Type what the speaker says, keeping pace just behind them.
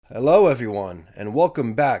Hello, everyone, and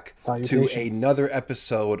welcome back to Salutations. another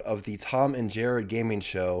episode of the Tom and Jared Gaming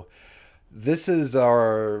Show. This is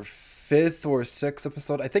our fifth or sixth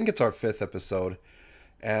episode. I think it's our fifth episode.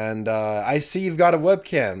 And I see you've got a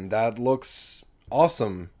webcam. That looks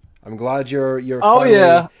awesome. I'm glad you're Oh finally.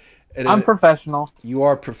 yeah, It, I'm it, professional. you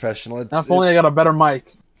are professional. Now, It's if it. only I got a better mic.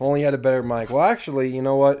 If only you had a better mic. Well, actually, you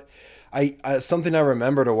know what? I something I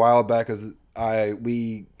remembered a while back is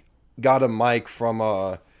we got a mic from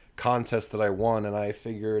a contest that I won, and I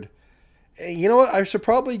figured, hey, you know what? I should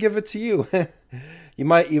probably give it to you. You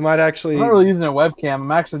might I'm not actually. really using a webcam.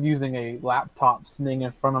 I'm actually using a laptop sitting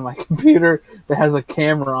in front of my computer that has a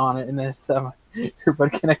camera on it, and then it's my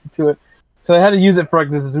earbud connected to it. Because I had to use it for like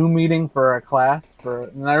this Zoom meeting for a class,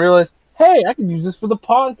 and I realized, hey, I can use this for the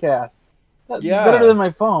podcast. That's better Yeah. than my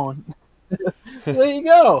phone. There you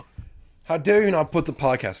go. How dare you not put the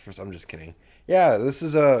podcast first? I'm just kidding. Yeah, this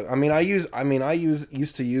is a. I mean, I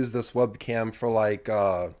used to use this webcam for like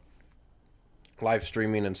live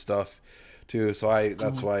streaming and stuff too. So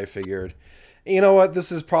that's why I figured, you know what,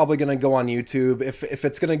 this is probably gonna go on YouTube. If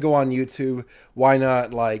it's gonna go on YouTube, why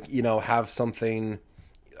not like have something,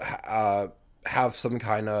 uh, have some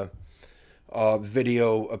kind of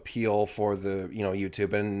video appeal for the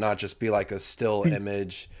YouTube and not just be like a still Be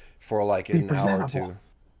image for like be an hour or presentable.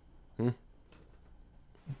 two. Hmm?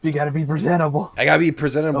 You gotta be presentable. I gotta be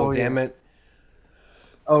presentable, Oh damn yeah. it.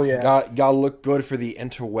 Oh yeah. Gotta look good for the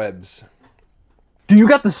interwebs. Do you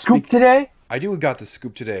got the scoop Speak. today? I do got the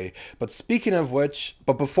scoop today. But speaking of which,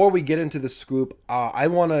 but before we get into the scoop, I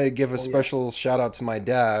want to give a Oh yeah. special shout out to my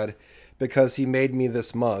dad because he made me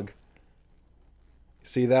this mug.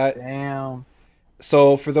 See that? Damn.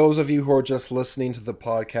 So for those of you who are just listening to the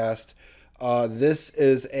podcast, this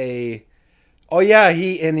is a. Oh yeah,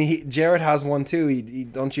 Jared has one too.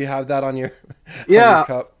 Don't you have that on your on your Yeah,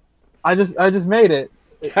 cup? I just made it.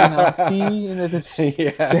 T and it's J.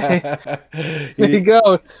 Yeah. There you he,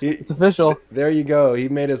 go. he, It's official. there you go. He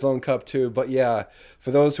made his own cup too. But yeah,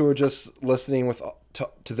 for those who are just listening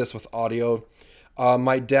to this with audio,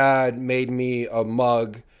 my dad made me a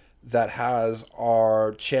mug that has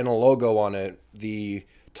our channel logo on it, the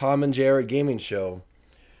Tom and Jared Gaming Show.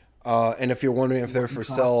 And if you're wondering if they're One for kind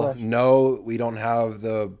of sale, flesh. no, we don't have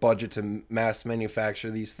the budget to mass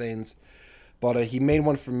manufacture these things. But he made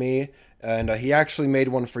one for me, and he actually made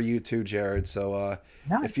one for you too, Jared. So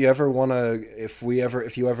if you Nice. ever wanna, if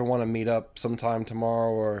you ever wanna meet up sometime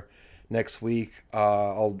tomorrow or next week,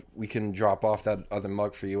 we can drop off that other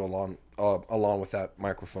mug for you along with that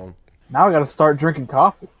microphone. Now I got to start drinking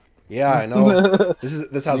coffee. Yeah, I know. Dude.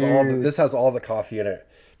 This has all the coffee in it.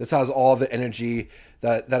 This has all the energy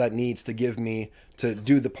that it needs to give me to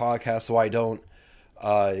do the podcast, so I don't,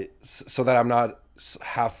 so that I'm not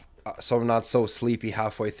so I'm not so sleepy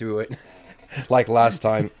halfway through it, like last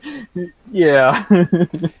time. Yeah.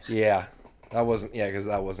 Yeah, because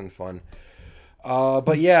that wasn't fun.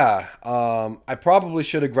 But yeah, I probably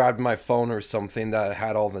should have grabbed my phone or something that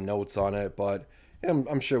had all the notes on it, but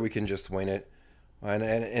I'm sure we can just wing it.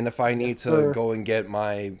 And if I need Yes, to sir. go and get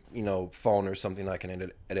my phone or something, I can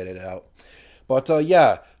edit it out. But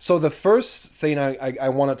yeah, so the first thing I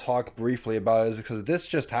want to talk briefly about is because this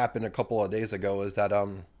just happened a couple of days ago. Is that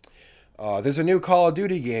there's a new Call of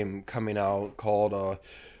Duty game coming out called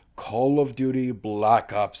Call of Duty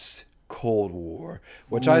Black Ops Cold War,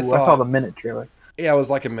 which I Ooh, I saw the thought, minute trailer. yeah, it was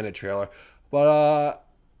like a minute trailer, but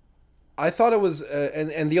I thought it was,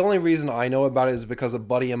 and the only reason I know about it is because a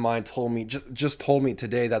buddy of mine told me just told me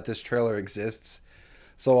today that this trailer exists.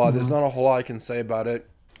 So there's Hmm. not a whole lot I can say about it,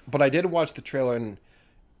 but I did watch the trailer and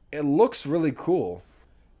it looks really cool.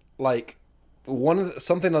 Like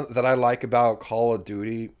something that I like about Call of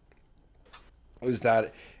Duty is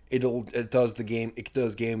that it does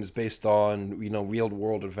games based on real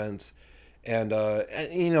world events, and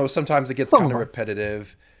sometimes it gets Some kind of of them.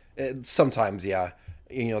 repetitive. Sometimes, yeah,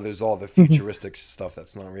 there's all the futuristic stuff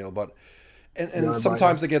that's not real, but and Yeah, but yeah.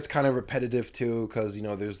 sometimes it gets kind of repetitive too because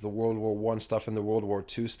there's the World War I stuff and the World War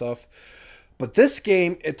II stuff. But this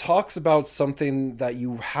game, it talks about something that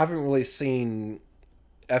you haven't really seen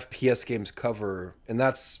FPS games cover, and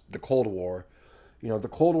that's the Cold War. The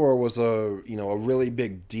Cold War was a really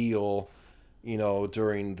big deal,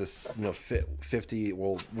 during this 50,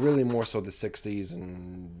 well, really more so the 60s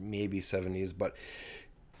and maybe 70s, but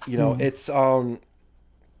Hmm. it's Cold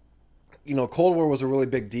War was a really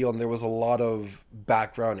big deal, and there was a lot of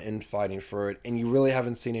background infighting for it, and you really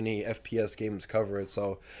haven't seen any FPS games cover it.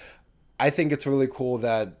 So I think it's really cool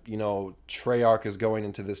that Treyarch is going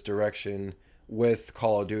into this direction with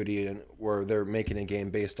Call of Duty, and where they're making a game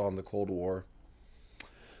based on the Cold War.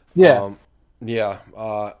 Yeah. Yeah,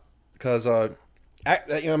 because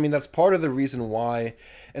You know, I mean, that's part of the reason why,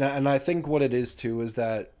 and I think what it is too is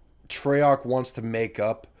that Treyarch wants to make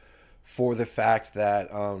up for the fact that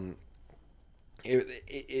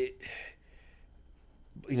it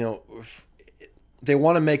you know, they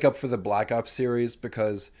want to make up for the Black Ops series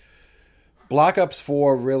because Black Ops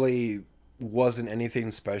 4 really wasn't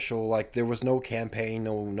anything special. Like there was no campaign,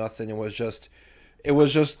 no nothing. It was just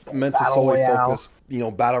meant to Battle solely Royale. focus,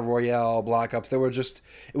 Battle Royale, Black Ops. They were just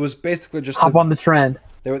it was basically just Hop a on the trend.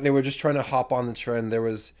 they were just trying to hop on the trend. There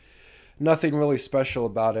was nothing really special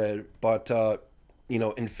about it, but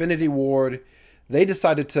Infinity Ward, they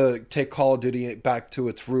decided to take Call of Duty back to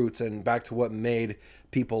its roots and back to what made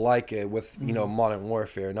people like it with, Mhm. Modern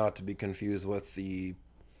Warfare, not to be confused with the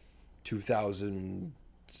 2000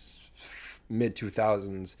 mid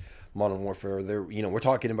 2000s Modern Warfare. We're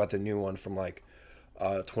talking about the new one from like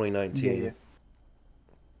Yeah, yeah. 2019.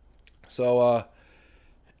 So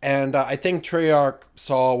I think Treyarch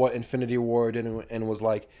saw what Infinity Ward and was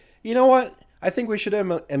like, you know what? I think we should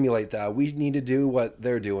emulate that. We need to do what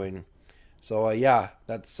they're doing. So yeah,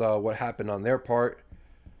 that's what happened on their part.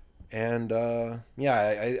 And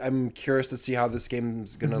yeah, I'm curious to see how this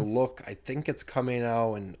game's gonna Mhm. look. I think it's coming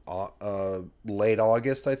out in late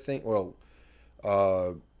August. I think. Well,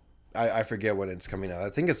 uh, I forget when it's coming out. I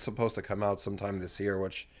think it's supposed to come out sometime this year,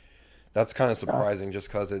 which that's kind of Uh, surprising just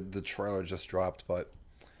because the trailer just dropped. But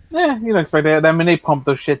yeah, you don't expect that. I mean, they pump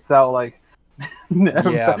those shits out like.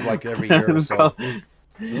 yeah, like every year or so.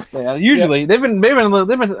 Yeah, Yeah, usually they've been. I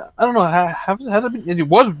don't know. Has it been? It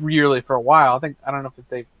was yearly for a while. I think I don't know if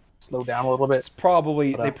they slowed down a little bit, it's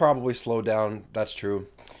probably but they probably slowed down. That's true,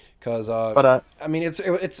 because but I mean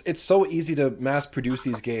it's so easy to mass produce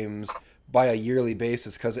these games by a yearly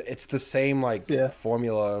basis because it's the same like yeah,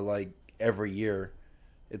 formula like every year.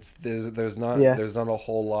 It's yeah. there's not a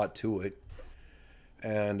whole lot to it,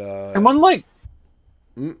 and And one like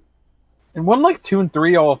mm, and one like 2 and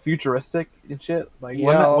 3 all futuristic and shit. Like yeah,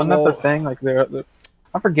 wasn't that their well, thing? Like they're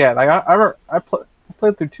I forget. Like I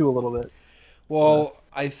played through 2 a little bit. But,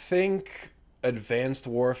 I think Advanced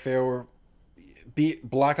Warfare,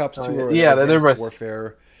 Black Ops oh 2 yeah, or yeah. They're Advanced both.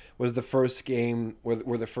 Warfare was the first game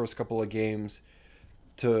were the first couple of games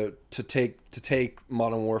to take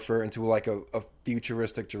Modern Warfare into like a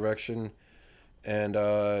futuristic direction, and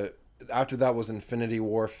after that was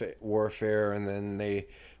Warfare, and then they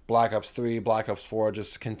Black Ops 3, Black Ops 4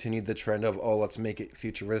 just continued the trend of let's make it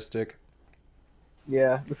futuristic.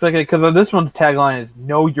 Yeah, it's like because this one's tagline is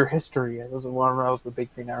 "Know Your History." That was the big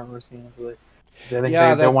thing I remember seeing. So like, I think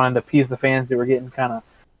Yeah, they that's wanted to appease the fans that were getting kind of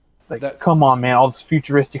like, that. "Come on, man, all this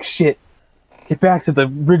futuristic shit. Get back to the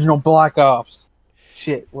original Black Ops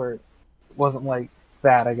shit where it wasn't like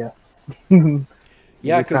that." I guess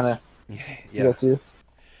Yeah, they kind because of do yeah, that too.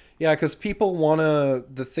 yeah, because people wanna.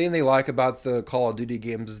 The thing they like about the Call of Duty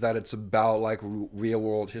games is that it's about like real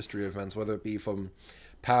world history events, whether it be from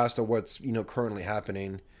past or what's currently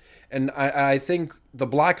happening. And I think the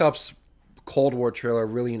Black Ops Cold War trailer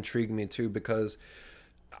really intrigued me too because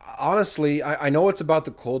honestly, I know it's about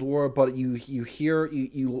the Cold War, but you hear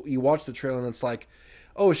you watch the trailer and it's like,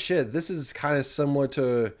 oh shit, this is kind of similar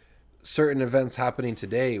to certain events happening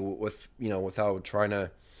today with without trying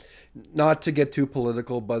to not to get too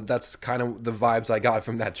political, but that's kind of the vibes I got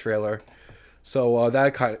from that trailer. So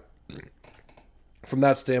that kind of from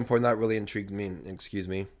that standpoint, that really intrigued me. Excuse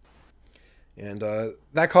me. And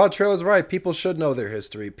that COD trailer is right. People should know their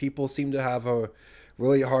history. People seem to have a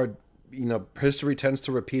really hard, history tends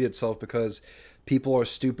to repeat itself because people are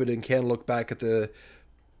stupid and can't look back at the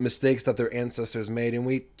mistakes that their ancestors made, and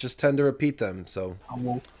we just tend to repeat them. So,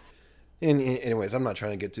 anyways, I'm not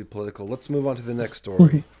trying to get too political. Let's move on to the next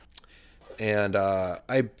story. And yeah,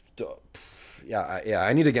 I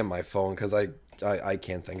need to get my phone because I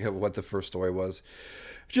can't think of what the first story was.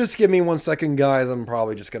 Just give me 1 second, guys. I'm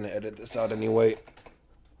probably just gonna edit this out anyway.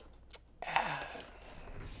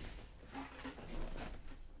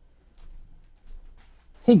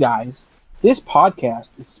 Hey guys, this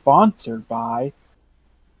podcast is sponsored by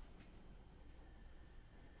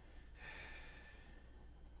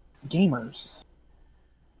Gamers.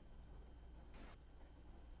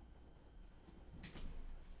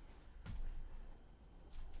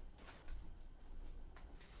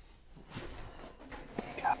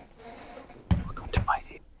 Welcome to my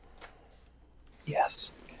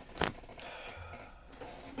yes.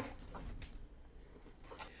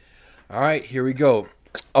 All right, here we go.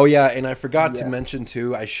 Oh yeah, and I forgot to Yes. mention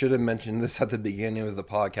too. I should have mentioned this at the beginning of the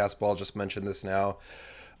podcast, but I'll just mention this now.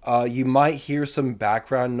 You might hear some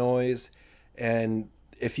background noise, and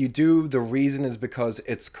if you do, the reason is because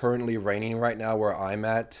it's currently raining right now where I'm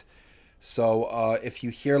at. So if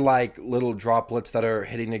you hear like little droplets that are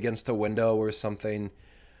hitting against a window or something,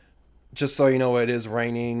 just so you know, it is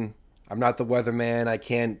raining. I'm not the weatherman. I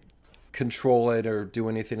can't control it or do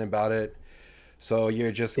anything about it. So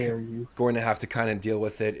you're just Dare you? going to have to kind of deal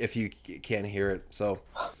with it if you can't hear it. So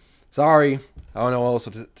sorry. I don't know what else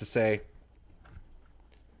to say.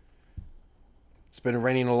 It's been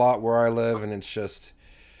raining a lot where I live, and it's just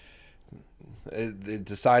it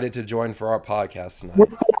decided to join for our podcast tonight. We're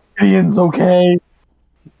Floridians, okay?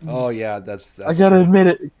 Oh yeah, that's I gotta true. admit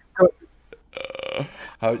it.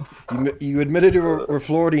 How you admitted we're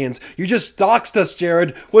Floridians. You just doxed us,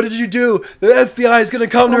 Jared. What did you do? The FBI is gonna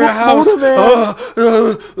come to I'm your a house.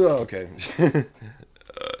 Florida man. Okay.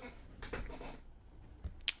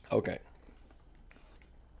 Okay.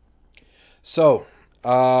 So,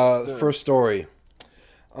 first story.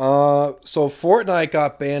 So Fortnite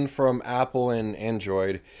got banned from Apple and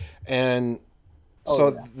Android, and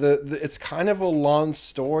so yeah. the it's kind of a long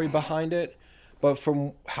story behind it, but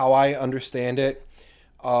from how I understand it,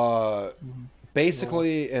 uh,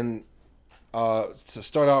 basically, and to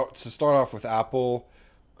start off with Apple,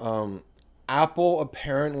 Apple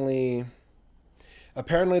apparently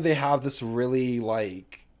they have this really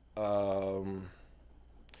like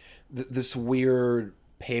this weird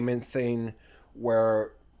payment thing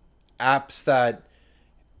where apps that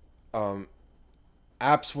um,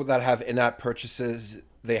 apps that have in-app purchases,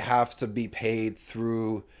 they have to be paid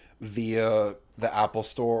through via the Apple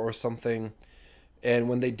Store or something. And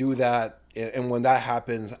when they do that, and when that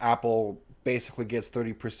happens, Apple basically gets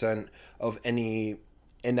 30% of any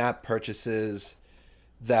in-app purchases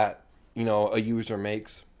that a user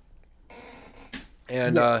makes.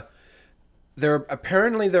 And Yeah.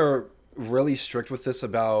 they're really strict with this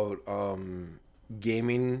about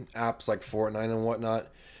gaming apps like Fortnite and whatnot.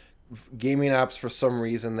 Gaming apps, for some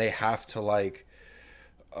reason, they have to like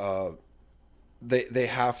they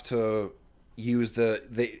have to use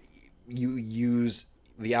you use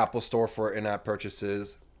the Apple Store for in-app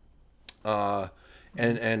purchases, uh,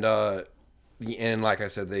 and and like I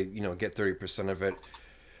said, they get 30% of it,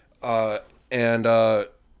 uh, and uh,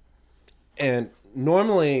 and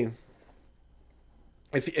normally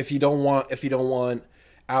if you don't want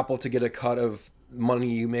Apple to get a cut of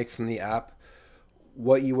money you make from the app,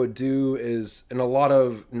 what you would do is, and a lot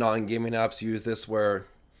of non-gaming apps use this, where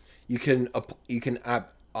you can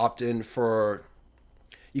opt in for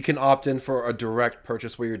a direct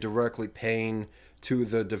purchase where you're directly paying to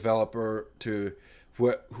the developer, to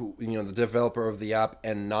who the developer of the app,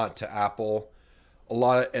 and not to Apple. A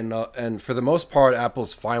lot of, and for the most part,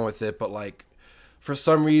 Apple's fine with it, but like for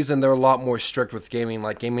some reason they're a lot more strict with gaming.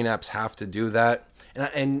 Like gaming apps have to do that,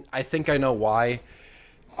 and I think I know why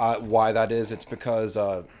that is. It's because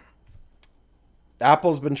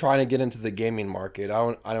Apple's been trying to get into the gaming market.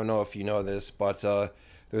 I don't know if you know this, but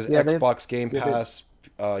there's Yeah, Xbox Game they- Pass,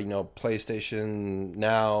 PlayStation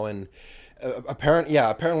Now, and apparently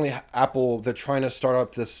Apple, they're trying to start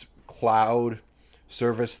up this cloud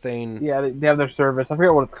service thing. Yeah, they have their service. I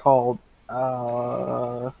forget what it's called.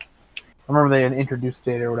 I remember they had introduced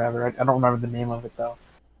it or whatever. I don't remember the name of it though.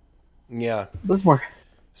 Yeah. This more.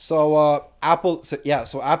 So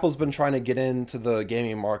so Apple's been trying to get into the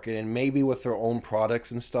gaming market, and maybe with their own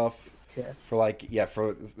products and stuff Okay.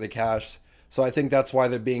 for the cash. So I think that's why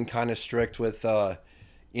they're being kind of strict with third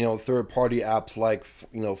party apps like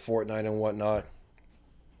Fortnite and whatnot.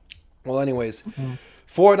 Well, anyways,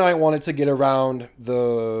 Fortnite wanted to get around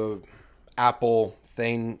the Apple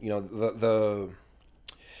thing, the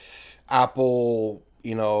Apple,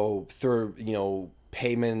 through,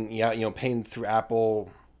 payment, paying through Apple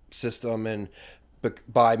system, and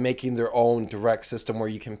by making their own direct system where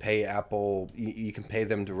you can pay Apple, you can pay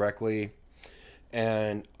them directly.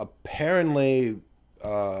 And apparently,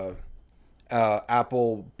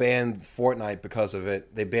 Apple banned Fortnite because of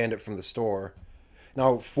it. They banned it from the store.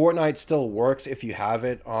 Now, Fortnite still works if you have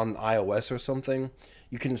it on iOS or something.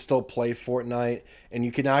 You can still play Fortnite, and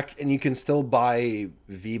you can still buy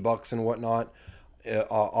V-Bucks and whatnot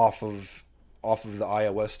off of the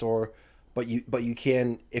iOS store. But you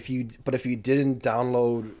can, if you didn't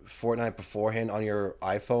download Fortnite beforehand on your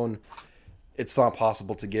iPhone, it's not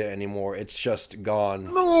possible to get it anymore. It's just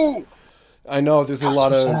gone. No. I know there's a That's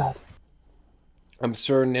lot so of. sad. I'm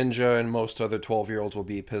sure Ninja and most other 12-year-olds will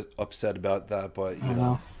be upset about that, but I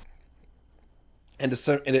know. and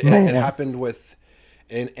it Man. happened with,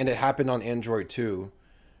 and it happened on Android too,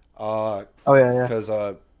 Oh yeah.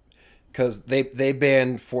 because they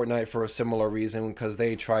banned Fortnite for a similar reason, because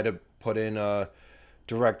they tried to put in a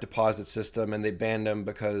direct deposit system, and they banned them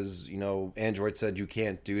because Android said you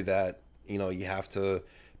can't do that. You have to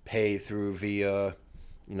pay through via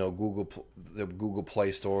the Google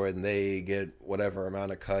Play Store, and they get whatever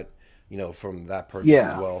amount of cut, from that purchase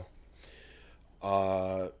as Yeah. well.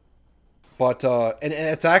 Uh, and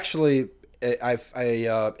it's actually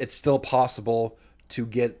it's still possible to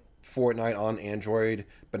get Fortnite on Android,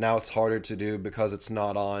 but now it's harder to do because it's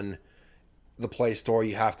not on the Play Store.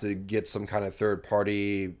 You have to get some kind of third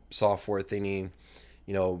party software thingy.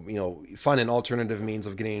 Find an alternative means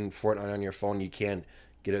of getting Fortnite on your phone. You can't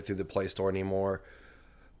get it through the Play Store anymore.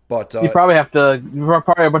 But You probably have to.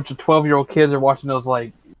 Probably a bunch of 12-year-old kids are watching those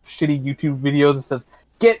like shitty YouTube videos that says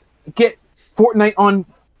get Fortnite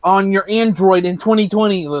on your Android in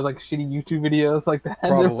 2020. Like shitty YouTube videos like that.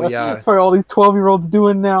 Probably, yeah. That's probably all these 12-year-olds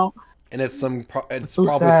doing now. And it's it's so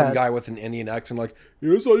probably sad. some guy with an Indian accent like,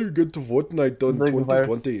 here's how you get to Fortnite done Like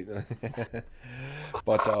 2020.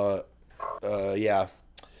 But yeah.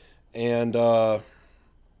 And but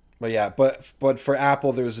yeah, but for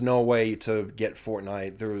Apple, there's no way to get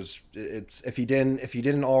Fortnite. If you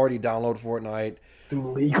didn't already download Fortnite,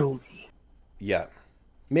 Legally. yeah,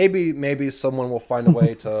 maybe someone will find a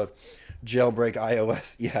way to jailbreak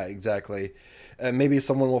iOS. Yeah, exactly. Maybe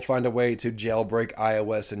someone will find a way to jailbreak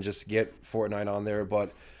iOS and just get Fortnite on there.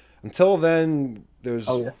 But until then,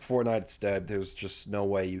 Fortnite's dead. There's just no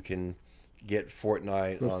way you can get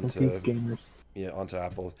Fortnite onto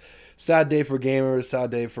Apple. Sad day for gamers. Sad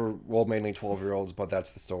day for, well, mainly 12-year-olds. But that's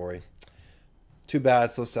the story. Too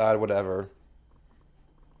bad. So sad. Whatever.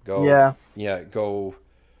 Go. Yeah. Yeah. Go.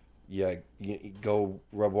 Yeah. Go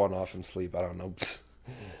rub one off and sleep. I don't know.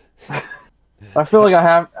 I feel like I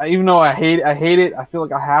have, even though I hate it. I feel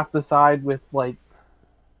like I have to side with like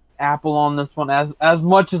Apple on this one, as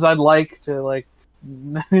much as I'd like to like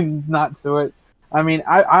not to it. I mean,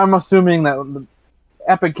 I'm assuming that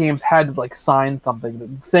Epic Games had to like sign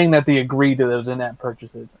something saying that they agreed to those in-app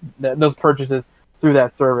purchases, those purchases through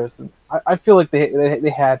that service. And I feel like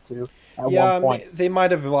they had to at one point. They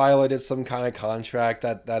might have violated some kind of contract.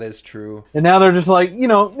 That is true. And now they're just like, we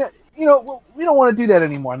don't want to do that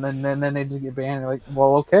anymore. And then they just get banned. They're like,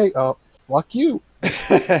 well, okay, fuck you.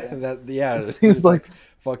 It seems like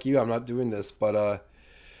fuck you. I'm not doing this. But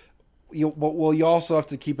you also have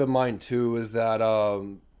to keep in mind too is that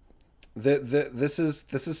this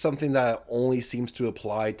is something that only seems to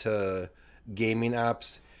apply to gaming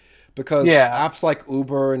apps. Because apps like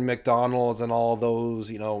Uber and McDonald's and all those,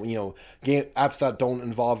 game apps that don't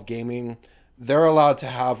involve gaming, they're allowed to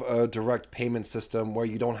have a direct payment system where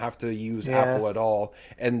you don't have to use Apple at all,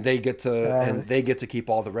 and they get to keep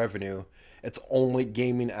all the revenue. It's only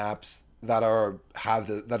gaming apps that are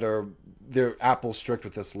they're Apple strict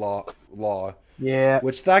with this law. Yeah.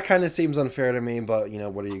 Which that kind of seems unfair to me, but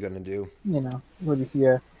what are you gonna do? What do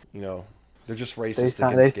you They're just racist.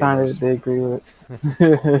 They signed it. They agree with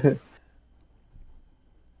it.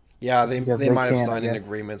 Yeah, they might have signed an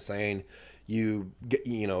agreement saying you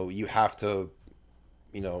have to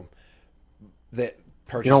that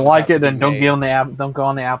purchase. You don't like it, then don't get on the app. Don't go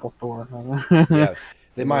on the Apple Store. Yeah,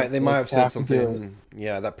 they might have said something.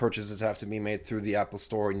 Yeah, that purchases have to be made through the Apple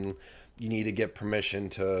Store, and you need to get permission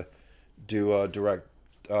to do a direct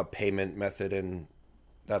payment method, and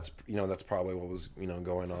that's probably what was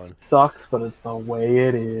going on. Sucks, but it's the way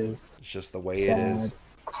it is. It's just the way it is.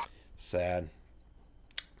 Sad.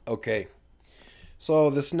 Okay, so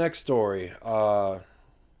this next story, I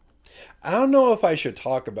don't know if I should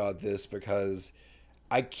talk about this because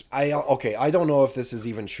I don't know if this is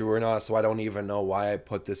even true or not, so I don't even know why I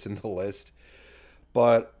put this in the list.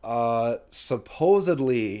 But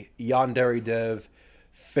supposedly Yandere Dev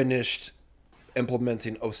finished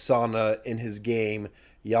implementing Osana in his game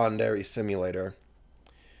Yandere Simulator.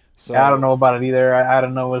 So I don't know about it either. I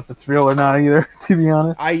don't know if it's real or not either, to be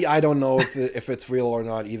honest. I don't know if it's real or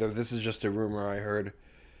not either. This is just a rumor I heard.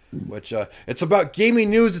 Which it's about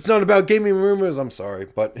gaming news. It's not about gaming rumors. I'm sorry,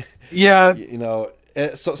 but yeah,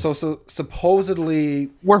 so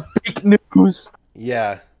supposedly we're fake news.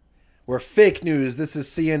 Yeah, we're fake news. This is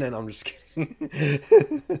CNN. I'm just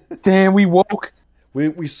kidding. Damn, we woke.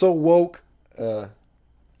 We so woke.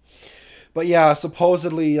 But yeah,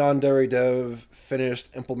 supposedly Yandere Dev finished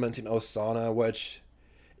implementing Osana, which,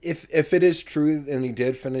 if it is true and he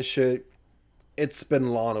did finish it, it's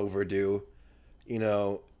been long overdue.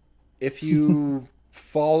 If you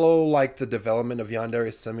follow like the development of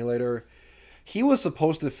Yandere Simulator, he was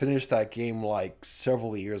supposed to finish that game like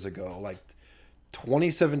several years ago, like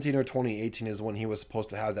 2017 or 2018 is when he was supposed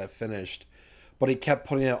to have that finished, but he kept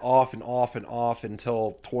putting it off and off and off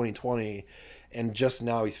until 2020. And just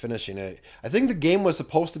now he's finishing it. I think the game was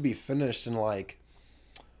supposed to be finished in like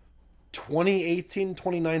 2018,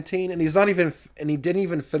 2019, and he didn't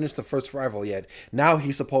even finish the first rival yet. Now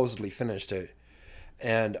he supposedly finished it.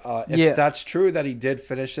 And if Yeah. that's true that he did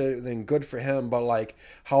finish it, then good for him. But like,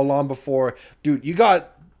 how long before, dude? You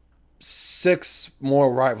got 6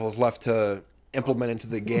 more rivals left to implement into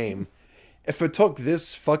the game. If it took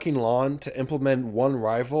this fucking long to implement one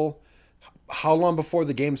rival, how long before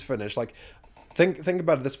the game's finished? Like, think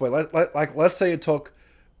about it this way. Let's say it took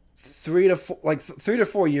 3 to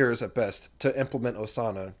 4 years at best to implement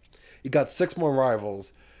Osana. You got 6 more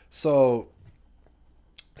rivals, so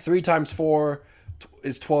 3 times 4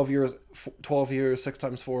 is 12 years. 12 years. 6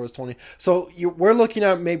 times 4 is 20. So we're looking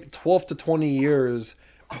at maybe 12 to 20 years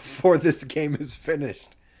before this game is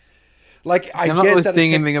finished. Like I'm not really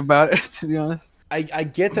seeing anything about it, to be honest. I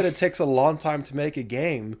get that it takes a long time to make a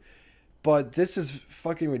game, but this is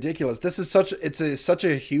fucking ridiculous. This is such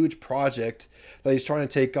a huge project that he's trying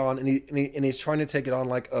to take on, and he's trying to take it on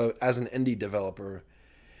like as an indie developer.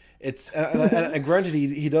 And granted,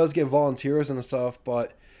 he does get volunteers and stuff,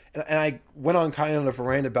 but and I went on kind of a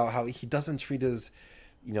rant about how he doesn't treat his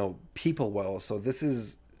people well. So this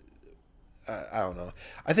is I don't know.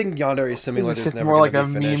 I think Yandere Simulator is never more like gonna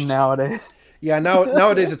a be finished. meme nowadays. Yeah,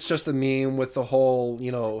 nowadays it's just a meme with the whole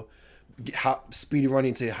how speed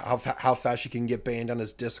running to how fast you can get banned on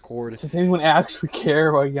his Discord. Does anyone actually care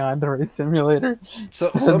about Yandere Simulator?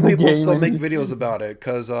 So some people still make videos about it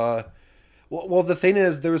because well, the thing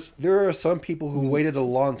is, there are some people who waited a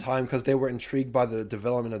long time because they were intrigued by the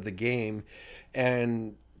development of the game,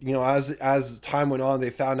 and as time went on, they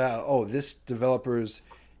found out, oh, this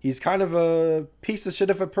he's kind of a piece of shit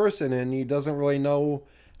of a person, and he doesn't really know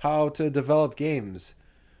how to develop games.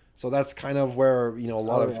 So that's kind of where a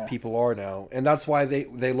lot of people are now, and that's why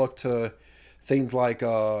they look to things like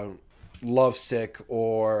Lovesick,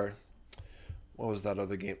 or what was that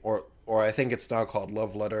other game, or I think it's now called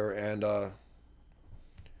Love Letter, and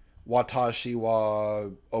Watashi wa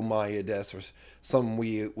Omae Desu, or some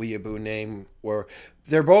weeaboo name, where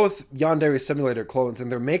they're both Yandere Simulator clones,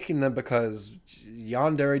 and they're making them because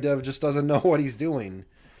Yandere Dev just doesn't know what he's doing.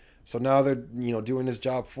 So now they're doing his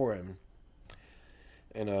job for him.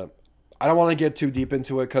 And I don't want to get too deep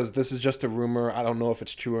into it because this is just a rumor. I don't know if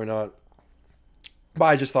it's true or not, but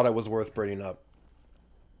I just thought it was worth bringing up.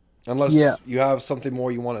 Unless you have something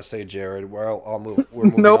more you want to say, Jared, we're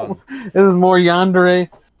moving on. This is more Yandere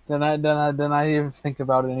than I even think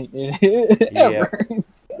about it ever.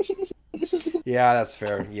 Yeah, that's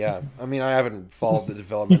fair. Yeah, I mean, I haven't followed the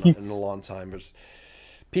development in a long time, but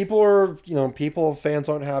fans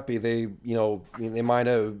aren't happy. They might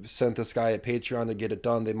have sent this guy a Patreon to get it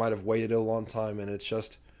done. They might have waited a long time, and it's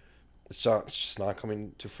just not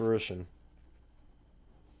coming to fruition.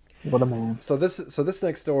 What a man. So this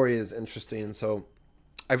next story is interesting. So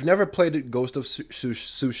I've never played Ghost of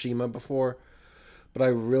Tsushima before, but I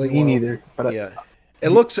really want. Me neither. But yeah, it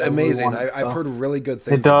looks amazing. I've heard really good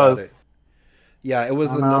things about it. Yeah, it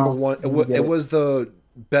was the number one. It was the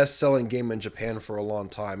best-selling game in Japan for a long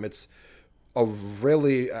time. It's I've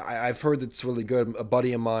heard it's really good. A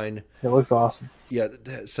buddy of mine. It looks awesome. Yeah,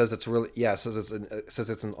 says it's really. Yeah, says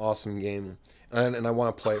it's an awesome game, and I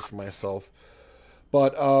want to play it for myself.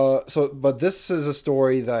 But but this is a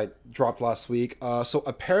story that dropped last week. So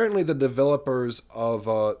apparently the developers of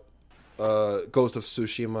Ghost of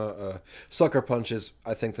Tsushima, Sucker Punch is,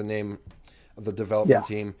 I think, the name of the development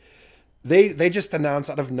team. They just announced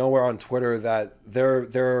out of nowhere on Twitter that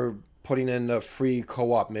they're putting in a free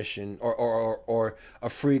co-op mission or a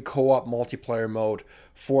free co-op multiplayer mode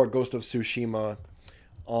for Ghost of Tsushima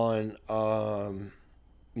on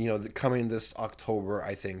coming this October,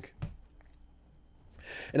 I think.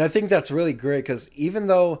 And I think that's really great because even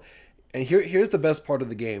though, and here's the best part of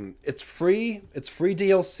the game, it's free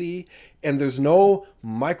DLC, and there's no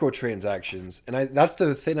microtransactions. And that's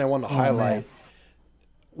the thing I want to highlight. Man.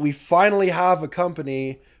 We finally have a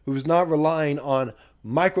company who's not relying on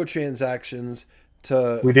microtransactions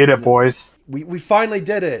to... We did it, boys. We finally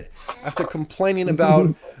did it. After complaining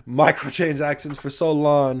about microtransactions for so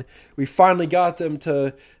long, we finally got them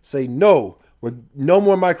to say, no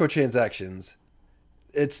more microtransactions.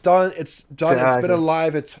 It's done. It's done. Exactly. It's been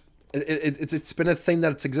alive. It's been a thing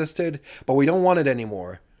that's existed, but we don't want it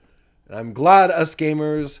anymore. And I'm glad us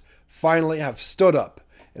gamers finally have stood up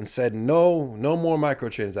and said no more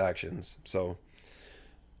microtransactions. So,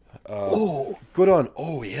 good on.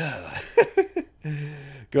 Oh yeah,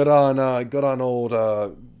 good on old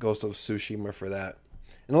Ghost of Tsushima for that.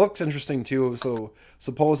 And it looks interesting too. So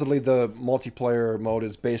supposedly the multiplayer mode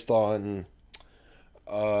is based on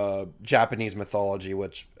Japanese mythology,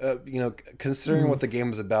 which considering what the game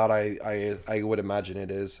is about, I would imagine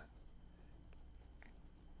it is.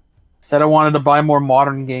 Said I wanted to buy more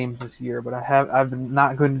modern games this year, but I've been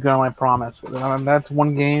not good on my promise. That's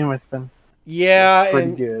one game. It's been Yeah, Pretty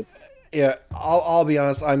and good. yeah, I'll be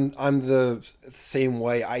honest. I'm the same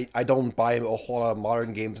way. I don't buy a whole lot of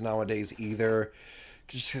modern games nowadays either,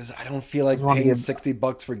 just because I don't feel I like just want to paying get.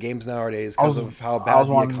 $60 for games nowadays I because was of how I was bad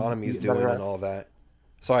the wanting economy to is get better doing at. and all that.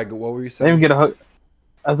 Sorry, what were you They even saying? get a hook.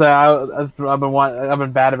 I've been wanting. I've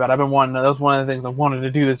been bad about it. I've been wanting. That was one of the things I wanted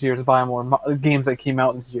to do this year is buy more games that came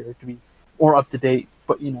out this year to be more up to date.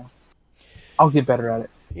 But I'll get better at it.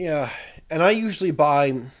 Yeah, and I'm usually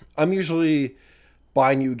buy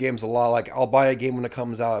new games a lot. Like I'll buy a game when it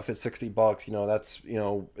comes out if it's $60. That's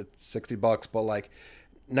it's $60. But like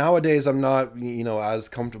nowadays, I'm not as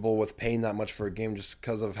comfortable with paying that much for a game just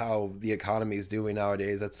because of how the economy is doing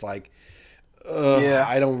nowadays. It's like, Yeah.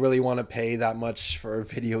 I don't really want to pay that much for a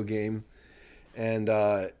video game, and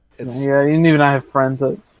it's Yeah, and even I have friends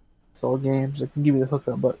that sell games that can give me the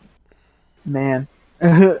hookup, but man,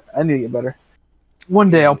 I need to get better. One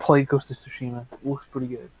day yeah, I'll play Ghost of Tsushima. It looks pretty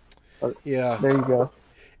good. But yeah. there you go.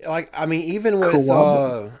 Like I mean, even with Cool.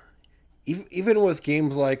 Well, even with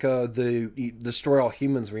games like the Destroy All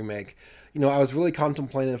Humans remake, I was really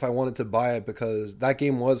contemplating if I wanted to buy it because that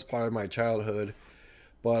game was part of my childhood.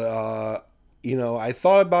 But I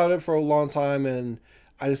thought about it for a long time and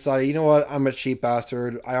I decided, you know what, I'm a cheap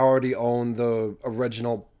bastard. I already own the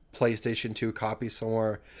original PlayStation 2 copy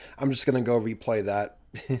somewhere. I'm just gonna go replay that.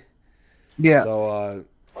 yeah. So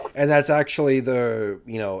and that's actually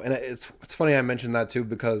and it's funny I mentioned that too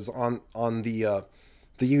because on the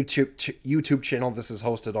YouTube channel this is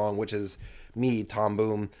hosted on, which is me, Tom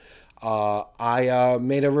Boom. I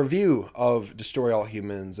made a review of Destroy All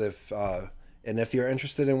Humans. If you're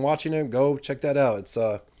interested in watching it, go check that out. It's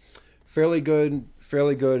a fairly good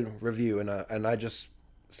review, and I just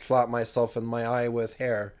slapped myself in my eye with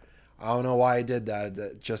hair. I don't know why I did that.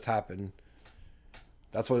 It just happened.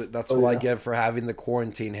 That's what I Yeah. get for having the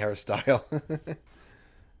quarantine hairstyle.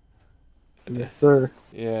 Yes, sir.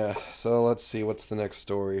 Yeah, so let's see what's the next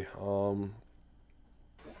story.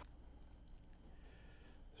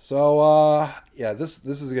 Yeah, this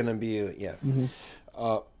is gonna be yeah. Hmm.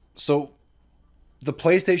 So the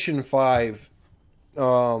PlayStation 5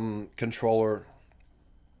 controller,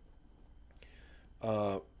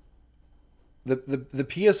 uh, the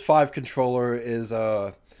PS5 controller is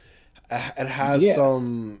it has Yeah.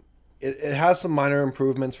 it has some minor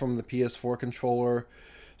improvements from the PS4 controller.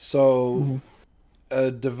 So Hmm.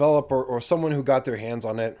 a developer or someone who got their hands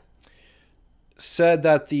on it said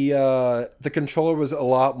that the controller was a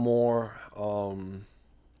lot more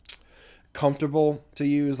comfortable to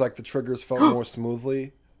use. Like the triggers felt more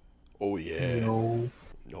smoothly. Oh yeah. No.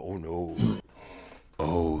 No, no.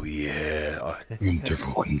 Oh yeah.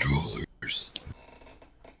 Interval controllers.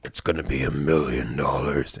 It's gonna be $1 million.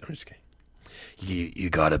 I'm just kidding. You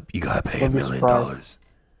gotta pay Don't $1 be million. surprised.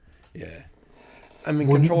 Yeah. I mean,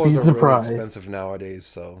 Wouldn't controllers be are really surprised. expensive nowadays,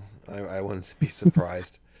 so I wouldn't be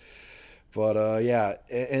surprised. But yeah,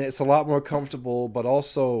 and it's a lot more comfortable, but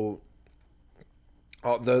also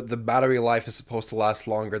the battery life is supposed to last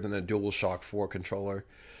longer than the DualShock 4 controller.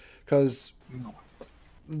 Because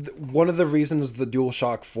one of the reasons the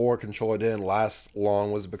DualShock 4 controller didn't last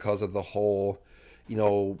long was because of the whole,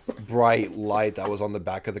 bright light that was on the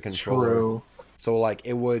back of the controller. True. So like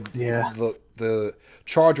it would Yeah. the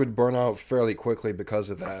charge would burn out fairly quickly because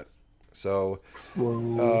of that. So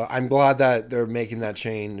True. I'm glad that they're making that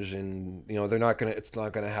change, and it's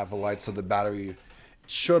not gonna have a light, so the battery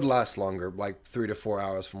should last longer, like 3 to 4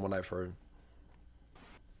 hours from what I've heard.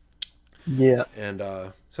 Yeah. And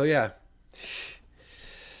so yeah.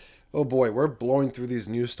 Oh boy, we're blowing through these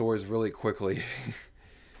news stories really quickly.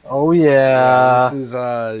 Oh Yeah, yeah. this is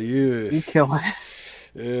yeah. You killing it.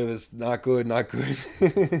 Yeah, that's not good, not good.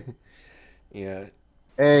 Yeah.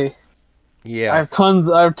 Hey, I Yeah. have tons.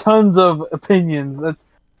 I have tons of opinions.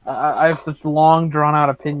 I have such long, drawn out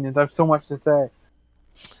opinions. I have so much to say.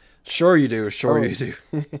 Sure you do. Sure Oh, you do.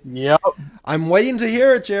 yep. I'm waiting to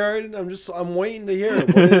hear it, Jared. I'm waiting to hear it.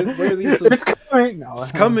 What are these? It's coming. No,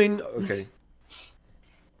 It's coming. Okay.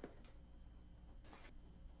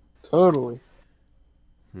 Totally.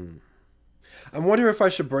 I wonder if I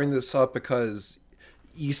should bring this up because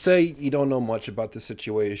you say you don't know much about the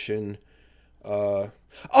situation.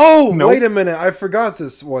 Oh, Nope. wait a minute. I forgot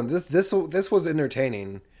this one. This was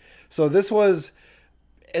entertaining. So this was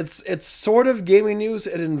it's sort of gaming news.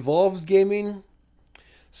 It involves gaming.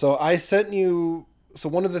 So I sent you. So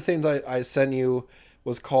one of the things I sent you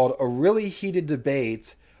was called a really heated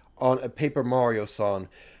debate on a Paper Mario song.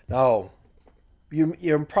 Now,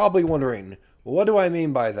 you're probably wondering, what do I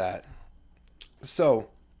mean by that? So,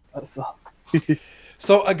 That's,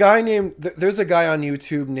 so a guy named there's a guy on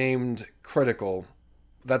YouTube named Critical,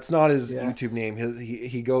 That's not his Yeah. YouTube name.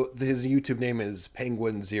 His YouTube name is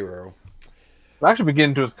Penguin Zero. I've actually been getting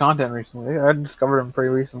into his content recently. I discovered him pretty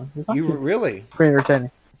recently. He's You actually really? pretty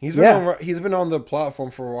entertaining. He's Yeah. been on the platform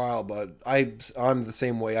for a while, but I'm the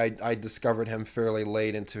same way. I discovered him fairly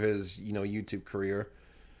late into his YouTube career.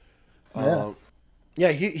 Yeah.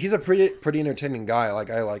 Yeah, he's a pretty entertaining guy. Like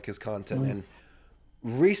I like his content, and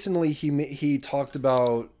recently he talked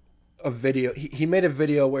about a video. He made a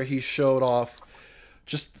video where he showed off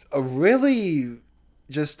just a really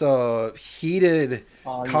just heated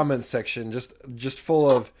Oh, yeah. comment section, just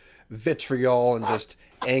full of vitriol and just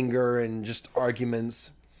anger and just arguments.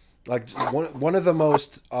 Like one of the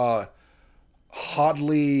most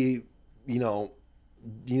hotly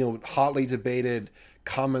hotly debated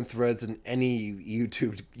comment threads in any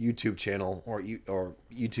YouTube channel or YouTube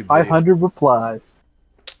video. 500 replies.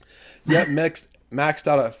 Yeah, maxed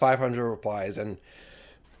out at 500 replies, and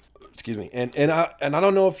excuse me, and I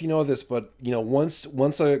don't know if you know this, but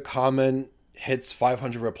once a comment hits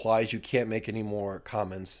 500 replies, you can't make any more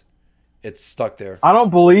comments. It's stuck there. I don't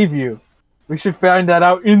believe you. We should find that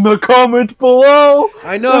out in the comments below.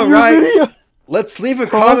 I know, of your right? video. Let's leave a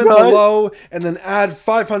Come on, comment guys. below and then add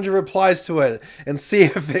 500 replies to it, and see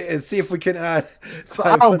if we can add.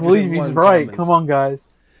 I don't believe he's 501 right. comments. Come on, guys.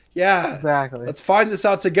 Yeah, Exactly. Let's find this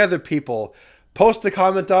out together, people. Post a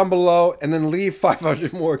comment down below and then leave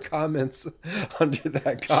 500 more comments under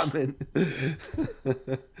that comment.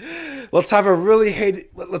 Let's have a really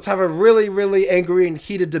angry and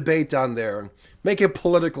heated debate down there. Make it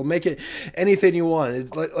political. Make it anything you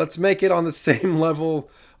want. Let's make it on the same level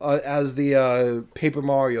as the Paper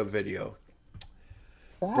Mario video.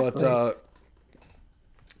 Exactly. But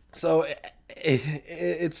so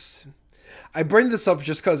it's. I bring this up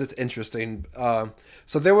just because it's interesting.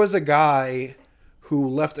 So there was a guy who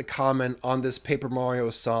left a comment on this Paper Mario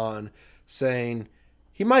song saying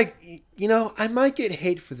he might, I might get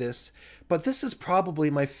hate for this, but this is probably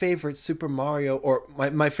my favorite Super Mario or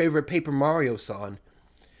my favorite Paper Mario song.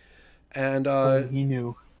 And he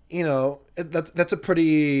knew. that's a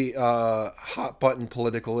pretty hot button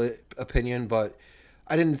political opinion, but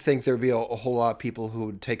I didn't think there'd be a whole lot of people who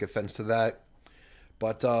would take offense to that.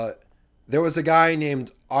 But there was a guy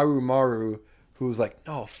named Arumaru who was like,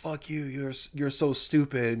 "No, fuck you. You're so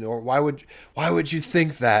stupid." Or why would you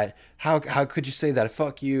think that? How could you say that?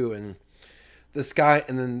 Fuck you. And this guy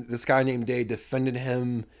named Dave defended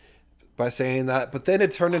him by saying that. But then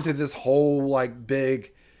it turned into this whole like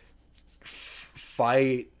big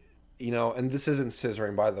fight, and this isn't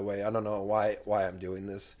scissoring, by the way. I don't know why I'm doing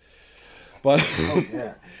this. But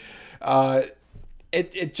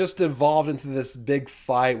it just evolved into this big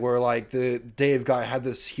fight where like the Dave guy had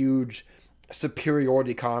this huge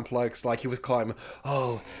superiority complex. Like he was calling him,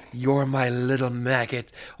 "Oh, you're my little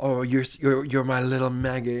maggot," or "You're my little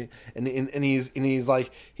maggot," and he's like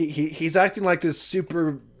he's acting like this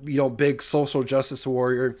super big social justice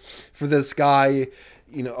warrior for this guy,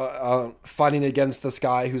 fighting against this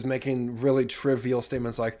guy who's making really trivial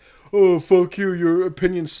statements like, "Oh, fuck you, your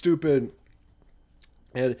opinion's stupid."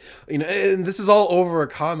 And and this is all over a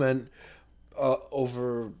comment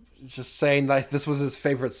over just saying like this was his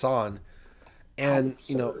favorite song. And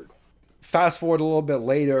fast forward a little bit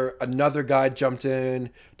later, another guy jumped in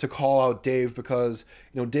to call out Dave because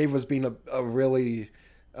Dave was being a really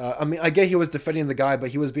I get he was defending the guy, but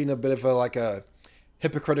he was being a bit of a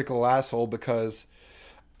hypocritical asshole because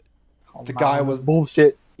the guy was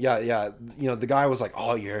bullshit. yeah the guy was like,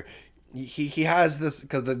 "Oh, he has this,"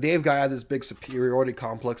 because the Dave guy had this big superiority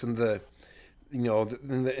complex, and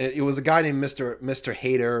it was a guy named Mr.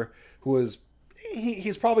 Hater who was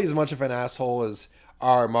he's probably as much of an asshole as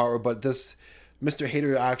Maru, but this Mr.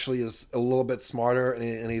 Hater actually is a little bit smarter,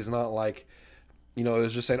 and he's not like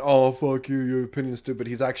is just saying, "Oh, fuck you, your opinion's stupid."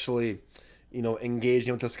 He's actually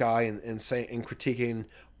engaging with this guy and saying and critiquing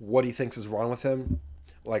what he thinks is wrong with him,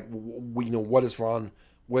 like what is wrong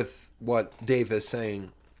with what Dave is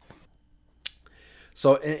saying.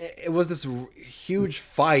 So it was this huge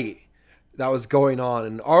fight that was going on,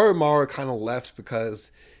 and Arumaru kind of left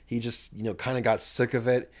because he just kind of got sick of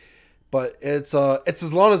it. But it's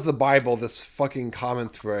as long as the Bible, this fucking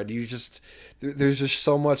comment thread. There's just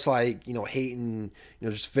so much like hate and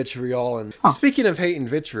just vitriol. And speaking of hate and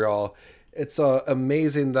vitriol, it's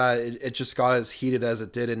amazing that it just got as heated as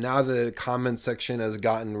it did, and now the comment section has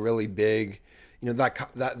gotten really big.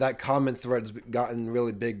 That comment thread's gotten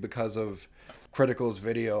really big because of Critical's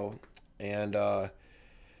video, and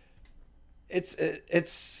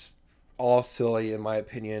it's all silly in my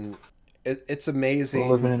opinion. It's amazing.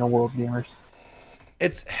 We're living in a world, gamers.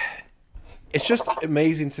 It's it's just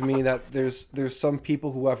amazing to me that there's some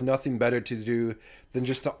people who have nothing better to do than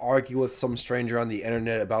just to argue with some stranger on the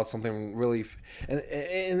internet about something really, and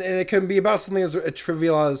it can be about something as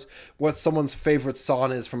trivial as what someone's favorite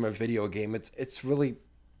song is from a video game. It's really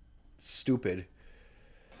stupid.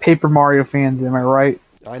 Paper Mario fans, am I right?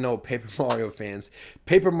 I know Paper Mario fans.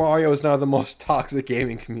 Paper Mario is now the most toxic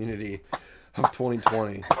gaming community of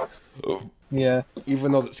 2020. Yeah.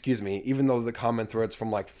 Even though the comment thread's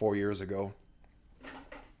from like 4 years ago.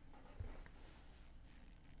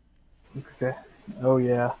 Oh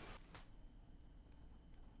yeah.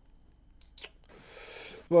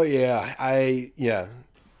 Well, yeah, I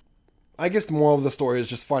guess the moral of the story is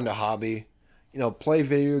just find a hobby. Play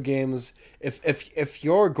video games. If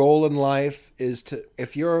your goal in life is to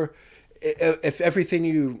if your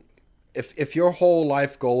whole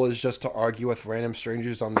life goal is just to argue with random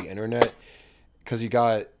strangers on the internet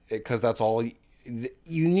because that's all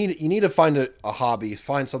you need to find a hobby,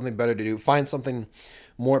 find something better to do, find something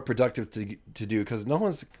more productive to do, because no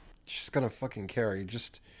one's just gonna fucking care. You're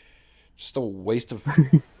just a waste of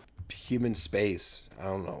human space. I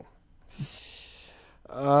don't know.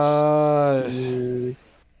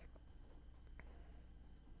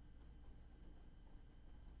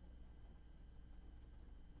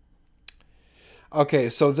 Okay,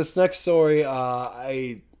 so this next story,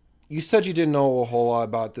 you said you didn't know a whole lot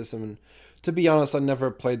about this, and to be honest, I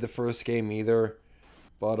never played the first game either.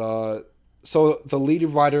 But so the lead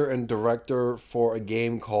writer and director for a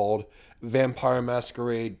game called Vampire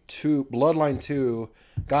Masquerade 2, Bloodline 2,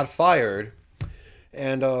 got fired,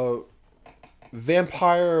 and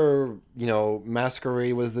Vampire,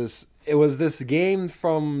 Masquerade was this game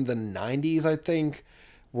from the 90s, I think,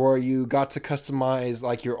 where you got to customize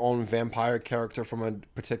like your own vampire character from a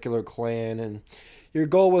particular clan, and your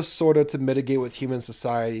goal was sort of to mitigate with human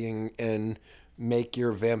society and make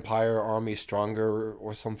your vampire army stronger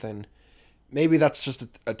or something. Maybe that's just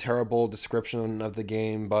a terrible description of the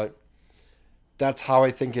game, but that's how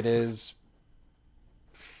I think it is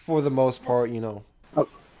for the most part.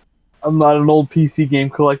 I'm not an old PC game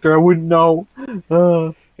collector. I wouldn't know.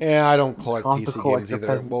 Yeah, I don't collect Console PC games collector either.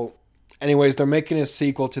 peasant. Well, anyways, they're making a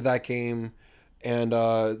sequel to that game, and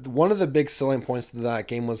one of the big selling points to that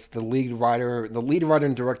game was the lead writer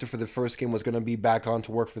and director for the first game was going to be back on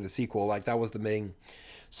to work for the sequel. Like, that was the main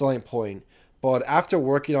selling point. But after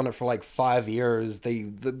working on it for like 5 years,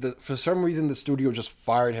 for some reason the studio just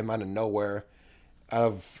fired him out of nowhere.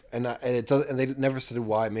 And they never said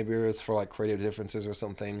why. Maybe it was for like creative differences or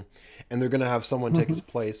something, and they're gonna have someone take his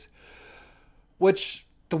place. Which,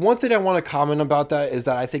 the one thing I want to comment about that is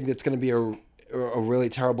that I think it's gonna be a really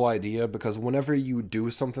terrible idea, because whenever you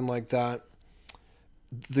do something like that,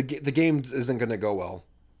 the game isn't gonna go well.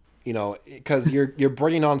 Because you're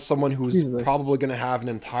bringing on someone who's Usually. probably gonna have an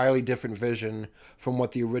entirely different vision from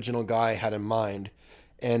what the original guy had in mind.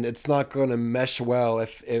 And it's not going to mesh well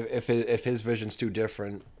if his vision's too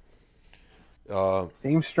different.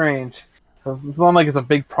 Seems strange. It's not like it's a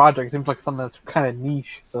big project. It seems like something that's kind of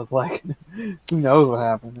niche. So it's like, who knows what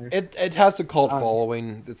happened there? It has a cult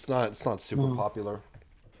following. It's not super popular.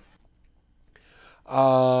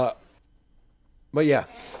 But yeah,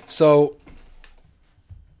 so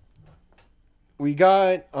we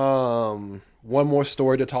got one more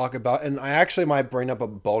story to talk about, and I actually might bring up a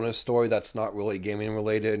bonus story that's not really gaming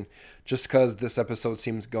related, just because this episode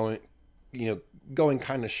seems going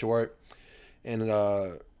kind of short, and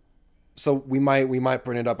so we might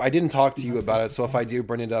bring it up. I didn't talk to you about it, so if I do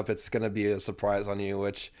bring it up, it's gonna be a surprise on you.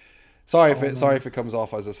 Which, sorry if it comes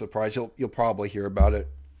off as a surprise. You'll probably hear about it.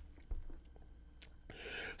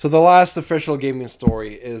 So the last official gaming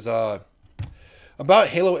story is about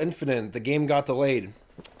Halo Infinite. The game got delayed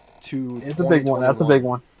to It's a big one. That's a 2021. big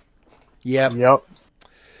one. Yep. Yep.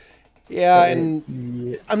 Yeah, and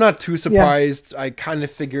Yeah. I'm not too surprised. I kind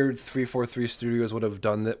of figured 343 Studios would have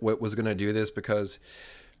done that. What was going to do this, because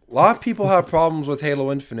a lot of people have problems with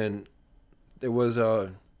Halo Infinite. There was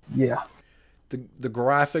Yeah. the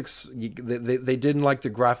graphics. They didn't like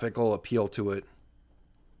the graphical appeal to it.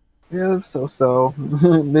 Yeah, so.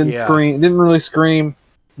 Didn't Yeah. Didn't really scream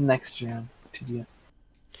next gen to you.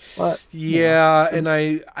 But Yeah, and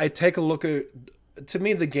I take a look at. To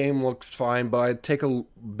me, the game looked fine, but I take a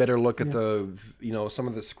better look at some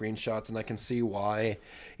of the screenshots, and I can see why.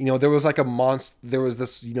 There was like a monster. There was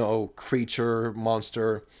this creature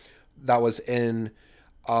monster that was in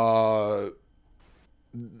the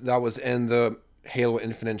Halo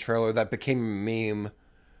Infinite trailer that became a meme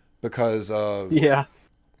because yeah.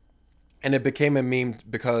 and it became a meme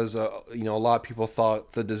because a lot of people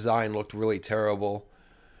thought the design looked really terrible.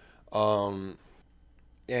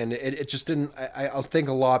 and it just didn't. I think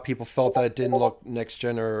a lot of people felt that it didn't look next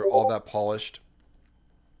gen or all that polished.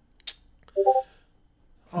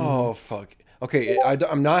 Oh fuck. Okay,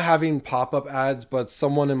 I'm not having pop up ads, but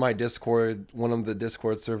someone in my Discord, one of the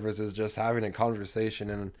Discord servers, is just having a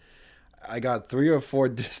conversation, and I got 3 or 4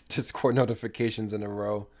 Discord notifications in a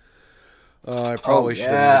row. I probably should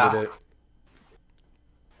have muted it.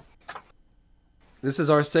 This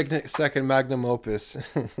is our second magnum opus.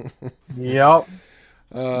 Yep.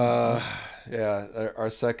 Yeah,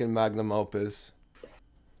 our second magnum opus.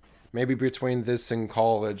 Maybe between this and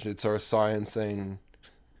college, it's our sign saying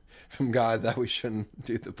from God that we shouldn't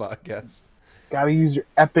do the podcast. Gotta use your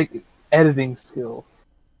epic editing skills.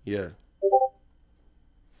 Yeah.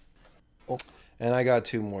 Oh. And I got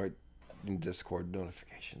 2 more Discord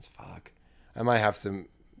notifications. Fuck. I might have to,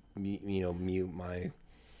 mute my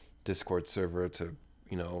Discord server to,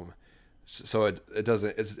 so it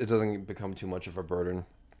doesn't become too much of a burden.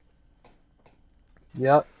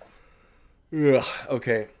 Yep. Ugh,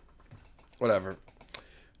 okay. Whatever.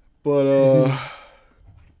 But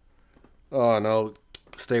oh no,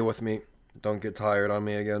 stay with me. Don't get tired on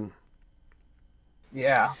me again.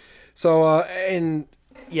 Yeah. So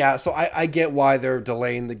so I get why they're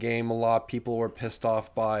delaying the game. A lot of people were pissed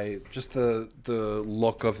off by just the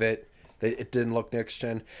look of it. It didn't look next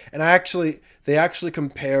gen. And they actually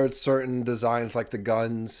compared certain designs like the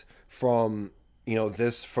guns from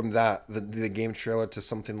the game trailer to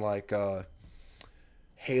something like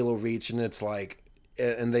Halo Reach, and it's like,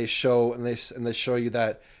 and they show you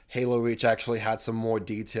that Halo Reach actually had some more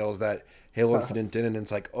details that Halo Infinite didn't, and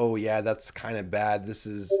it's like, oh yeah, that's kind of bad. This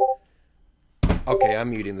is okay.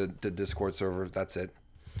 I'm muting the Discord server. That's it.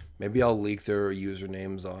 Maybe I'll leak their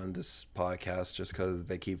usernames on this podcast just because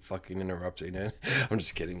they keep fucking interrupting it. I'm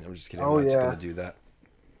just kidding. I'm just Oh, not yeah. gonna do that.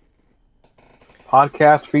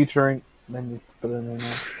 Podcast featuring. Then you put it in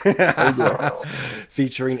there.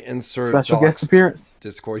 Featuring insert Special guest doxed appearance.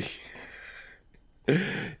 Discord.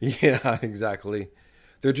 Yeah, exactly.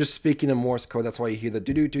 They're just speaking in Morse code. That's why you hear the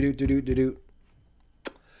do do do do do do do.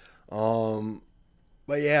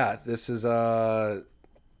 But yeah, this is magnum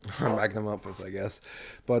opus, I guess.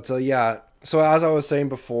 But yeah, so as I was saying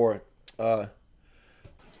before,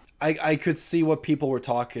 I could see what people were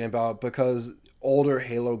talking about because older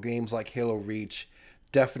Halo games like Halo Reach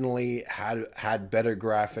definitely had better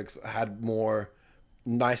graphics, had more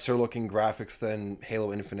nicer looking graphics than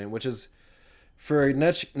Halo Infinite, which is for a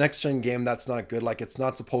next gen game that's not good. Like, it's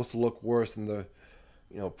not supposed to look worse than the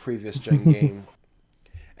previous gen game.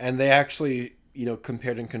 And they actually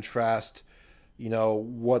compared and contrast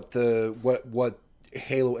what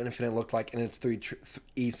Halo Infinite looked like in its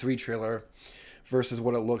E3 trailer versus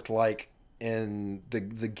what it looked like in the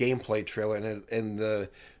gameplay trailer, and in the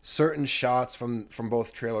certain shots from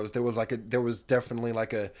both trailers, there was definitely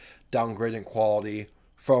like a downgrade in quality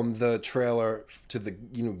from the trailer to the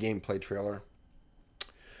gameplay trailer.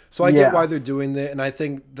 So I get why they're doing that, and I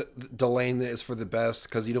think delaying it is for the best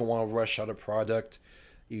because you don't want to rush out a product.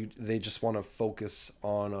 They just want to focus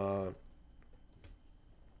on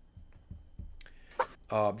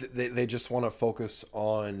they just want to focus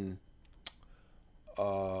on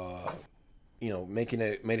making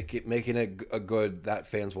it a good that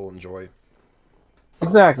fans will enjoy.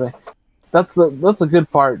 Exactly. That's a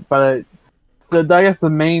good part, but I guess the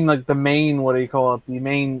main what do you call it? The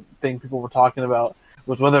main thing people were talking about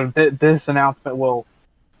was whether this announcement will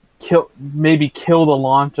kill the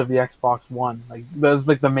launch of the Xbox One. Like, that's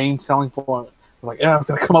like the main selling point. It was like, yeah, it's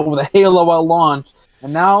gonna come up with a Halo at launch,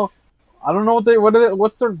 and now I don't know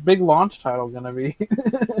what's their big launch title gonna be.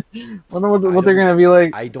 Wonder what they're gonna be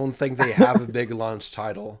like. I don't think they have a big launch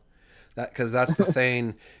title, because that's the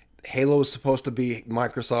thing. Halo is supposed to be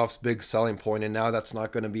Microsoft's big selling point, and now that's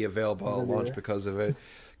not going to be available at launch because of it.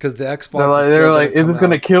 Because the Xbox, they're like, is this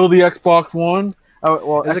going to kill the Xbox One? Oh,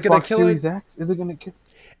 well, is Xbox it going to kill Series it? X? Is it going to kill?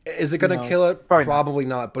 Is it going to kill it? Probably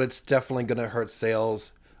not, but it's definitely going to hurt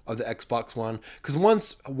sales of the Xbox One. Because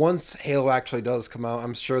once Halo actually does come out,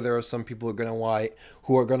 I'm sure there are some people who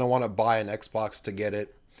are going to want to buy an Xbox to get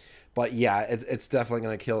it. But yeah, it's definitely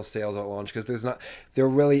going to kill sales at launch because there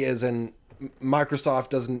really isn't. Microsoft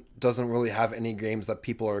doesn't really have any games that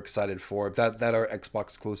people are excited for that are Xbox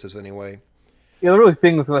exclusives anyway. Yeah, the really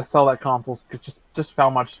thing that's going to sell that console is just how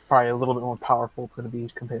much probably a little bit more powerful it's going to be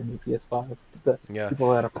compared to the PS5. The people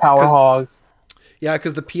that are power hogs. Yeah,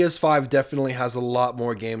 because the PS5 definitely has a lot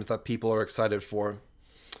more games that people are excited for.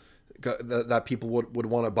 That people would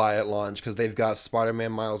want to buy at launch because they've got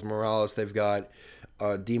Spider-Man Miles Morales, they've got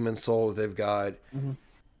Demon's Souls, they've got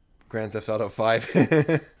Grand Theft Auto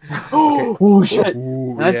 5. Oh shit!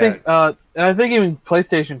 Ooh, And I think even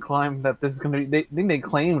PlayStation claimed that this is gonna be. They think they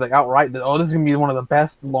claimed like outright that this is gonna be one of the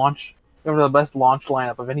best launch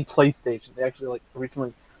lineup of any PlayStation. They actually like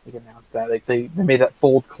recently announced that they made that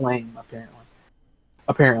bold claim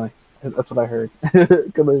apparently that's what I heard. Because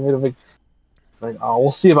they made a big like, oh,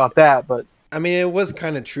 we'll see about that, but I mean, it was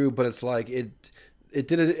kind of true, but it's like it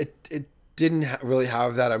didn't really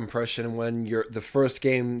have that impression when the first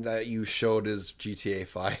game that you showed is GTA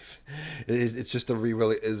 5. It's just a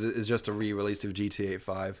re-release of GTA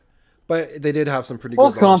 5. But they did have some pretty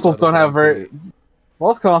most good launch consoles don't titles have very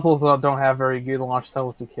most consoles don't have very good launch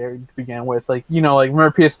titles to begin with. Like like remember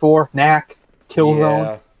PS4, Knack, Killzone.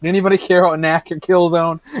 Yeah. Did anybody care about Knack or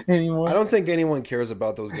Killzone anymore? I don't think anyone cares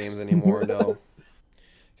about those games anymore, no.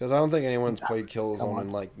 Because I don't think anyone's played Killzone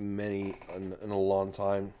in like in a long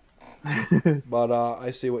time. But I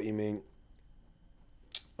see what you mean.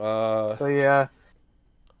 So yeah,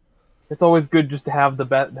 it's always good just to have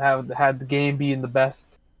had the game being the best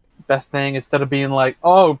thing instead of being like,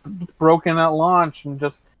 oh, it's broken at launch and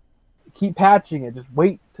just keep patching it. Just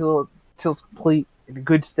wait till it's complete in a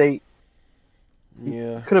good state.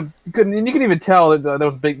 Yeah. And you can even tell that there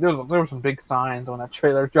were some big signs on that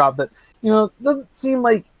trailer drop that doesn't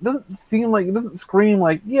scream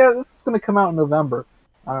like yeah, this is gonna come out in November.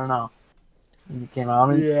 I don't know. When it came out,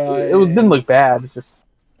 I mean, Yeah, it didn't look bad. It's just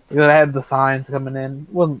it had the signs coming in.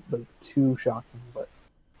 It wasn't like too shocking, but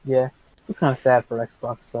yeah, it's kind of sad for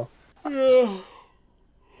Xbox though.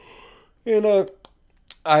 Yeah.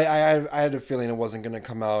 I had a feeling it wasn't gonna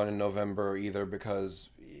come out in November either because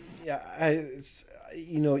I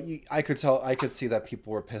could see that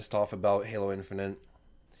people were pissed off about Halo Infinite.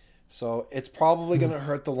 So it's probably gonna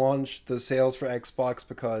hurt the sales for Xbox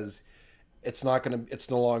because it's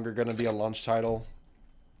no longer gonna be a launch title.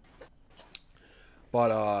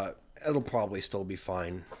 But it'll probably still be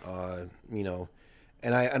fine. And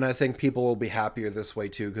I think people will be happier this way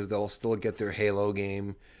too because they'll still get their Halo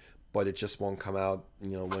game, but it just won't come out,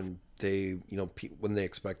 when they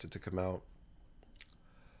expect it to come out.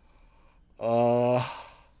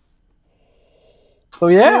 So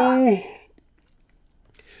yeah.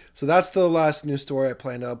 So that's the last news story I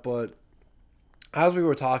planned up, but as we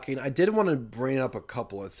were talking, I did want to bring up a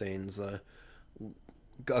couple of things.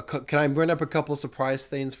 Can I bring up a couple of surprise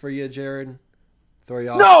things for you, Jared? Throw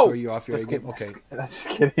you off your game? Okay. I'm just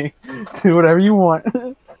kidding. Do whatever you want.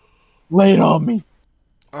 Lay it on me.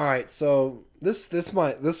 All right, so this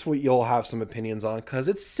what you'll have some opinions on because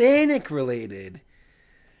it's Sonic related.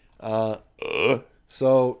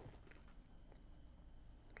 So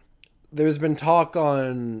there's been talk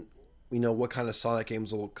on what kind of Sonic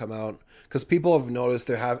games will come out because people have noticed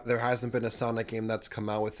there hasn't been a Sonic game that's come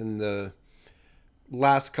out within the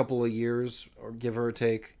last couple of years or give or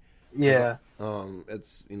take. Yeah.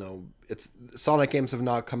 It's Sonic games have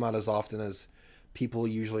not come out as often as people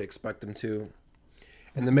usually expect them to.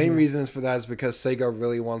 And the main reason for that is because Sega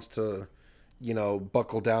really wants to,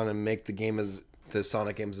 buckle down and make the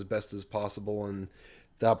Sonic games as best as possible, and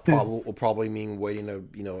that will probably mean waiting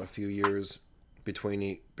a few years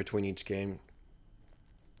between each game.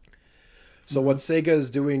 So what Sega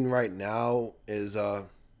is doing right now is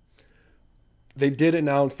they did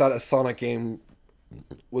announce that a Sonic game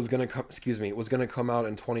was gonna come out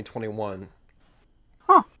in 2021.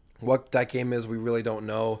 Huh. What that game is, we really don't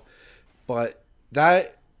know, but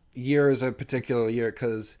that year is a particular year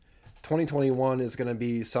because 2021 is going to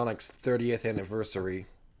be Sonic's 30th anniversary.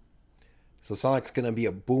 So Sonic's going to be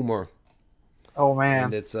a boomer. Oh man.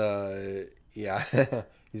 And it's he's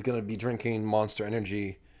going to be drinking Monster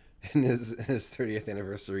Energy in his 30th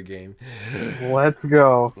anniversary game. Let's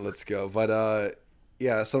go. But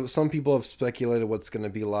some people have speculated what's going to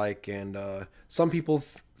be like, and some people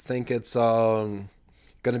think it's going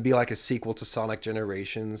to be like a sequel to Sonic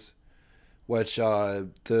Generations. Which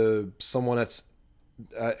someone that's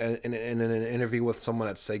in an interview with someone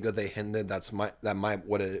at Sega, they hinted that might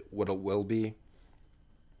what it will be.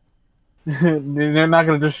 They're not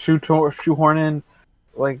gonna just shoehorn in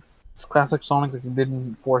like classic Sonic like they did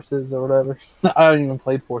in Forces or whatever. I haven't even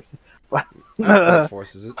played Forces. But I played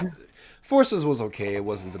Forces. Forces was okay. It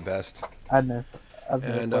wasn't the best. I've never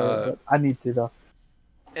played it, but I need to though.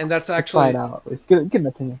 And that's actually try it out at least. Get an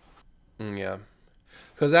opinion. Yeah.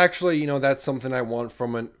 Because actually, that's something I want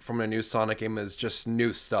from a new Sonic game is just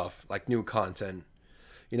new stuff, like new content.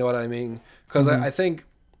 You know what I mean? Because I think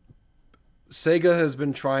Sega has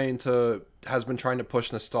been trying to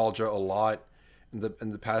push nostalgia a lot in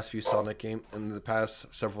the past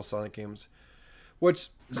several Sonic games. Which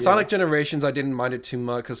Sonic Generations, I didn't mind it too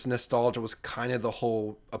much because nostalgia was kind of the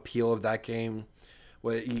whole appeal of that game.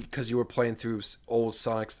 because you were playing through old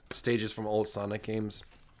Sonic stages from old Sonic games.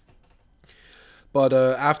 But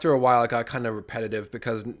after a while, it got kind of repetitive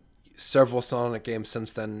because several Sonic games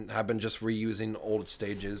since then have been just reusing old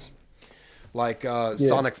stages. Like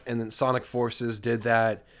Sonic, and then Sonic Forces did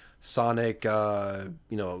that. Sonic,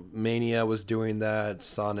 Mania was doing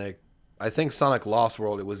that. I think Sonic Lost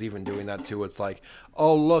World, it was even doing that too. It's like,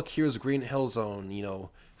 oh look, here's Green Hill Zone,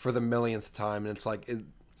 for the millionth time, and it's like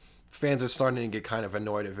fans are starting to get kind of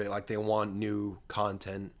annoyed of it. Like they want new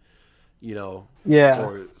content,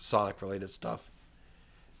 for Sonic related stuff.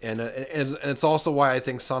 And it's also why I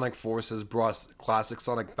think Sonic Forces brought classic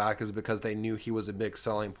Sonic back, is because they knew he was a big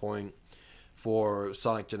selling point for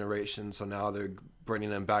Sonic Generations. So now they're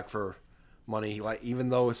bringing him back for money. Like even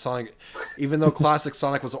though classic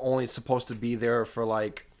Sonic was only supposed to be there for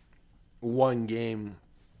like one game,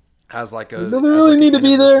 as like a doesn't really need to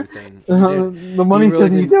be there. The money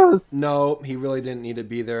says he does. No, he really didn't need to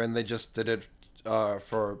be there, and they just did it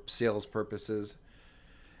for sales purposes.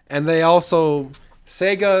 And they also,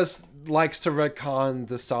 Sega likes to retcon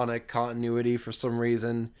the Sonic continuity for some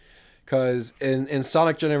reason, because in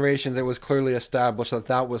Sonic Generations it was clearly established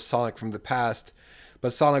that was Sonic from the past,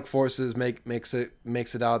 but Sonic Forces makes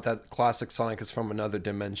it out that classic Sonic is from another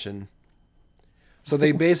dimension. So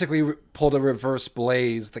they basically pulled a reverse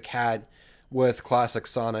Blaze the cat with classic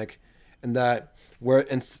Sonic, and that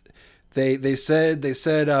they said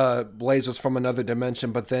Blaze was from another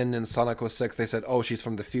dimension, but then in Sonic 06 they said, oh, she's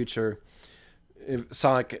from the future.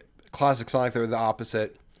 Classic Sonic, they're the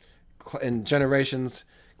opposite. In Generations,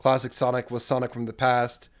 classic Sonic was Sonic from the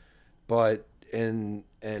past, but in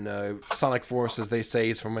Sonic Forces they say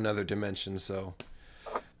he's from another dimension. So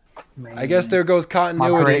man, I guess there goes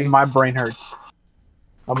continuity. My brain hurts.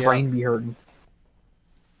 My brain be hurting.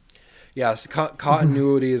 Yes,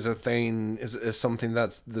 continuity is a thing. Is something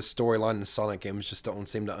that's the storyline in Sonic games just don't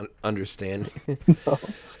seem to understand. No.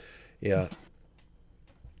 Yeah,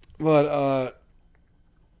 but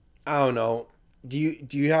I don't know. Do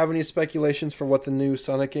you have any speculations for what the new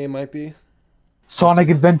Sonic game might be? Sonic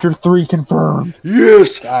Adventure 3 confirmed.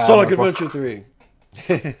 Yes, Sonic Adventure 3.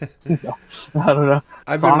 No, I don't know.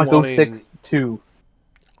 Sonic 06 2.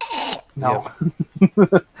 No.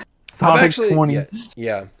 Yep. Sonic 20.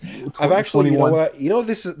 Yeah. I've actually, you know what?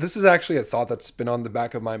 This is actually a thought that's been on the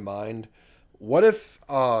back of my mind. What if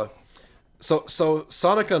so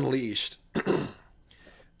Sonic Unleashed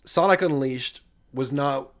Sonic Unleashed was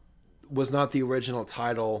not the original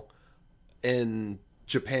title in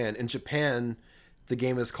Japan. In Japan, the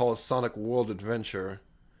game is called Sonic World Adventure.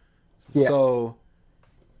 Yeah. So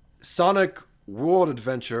Sonic World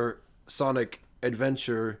Adventure, Sonic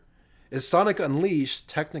Adventure, is Sonic Unleashed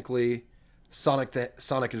technically Sonic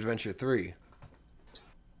Adventure 3?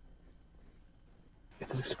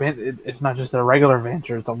 It's not just a regular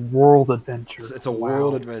adventure; it's a world adventure. It's a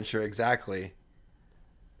world adventure, exactly.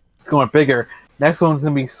 It's going bigger. Next one's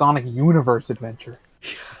gonna be Sonic Universe Adventure.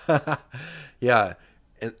 Yeah,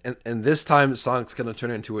 and this time Sonic's gonna turn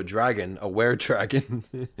into a dragon, a were-dragon.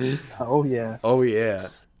 Oh yeah. Oh yeah.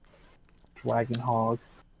 Dragon Hog.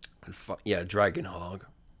 Yeah, Dragon Hog.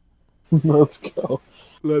 Let's go.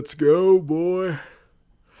 Let's go, boy.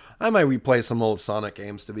 I might replay some old Sonic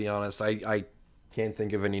games, to be honest. I can't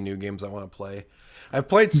think of any new games I want to play. I've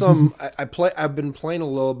played some. I've been playing a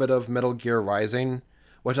little bit of Metal Gear Rising,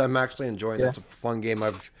 which I'm actually enjoying. Yeah. It's a fun game.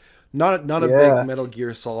 I've not a big Metal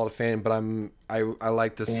Gear Solid fan, but I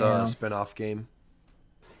like this spin-off game.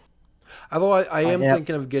 Although I am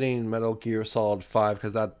thinking of getting Metal Gear Solid 5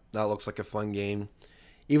 because that looks like a fun game.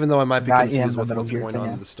 Even though I might be confused with what's going on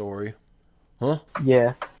in the story. Huh?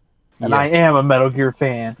 Yeah. And I am a Metal Gear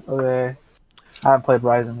fan. Okay. I haven't played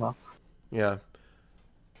Rising though. Yeah.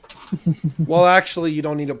 Well, actually, you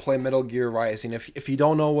don't need to play Metal Gear Rising if you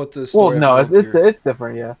don't know what the story. Well, no, it's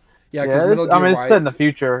different. Yeah. Yeah, because Metal Gear it's set in the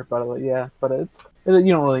future, but it's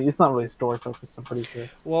not really story focused. I'm pretty sure.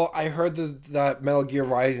 Well, I heard that Metal Gear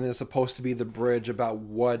Rising is supposed to be the bridge about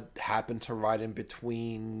what happened to Raiden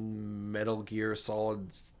between Metal Gear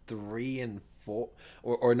Solids 3 and 4,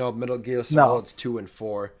 or no, Metal Gear Solids 2 and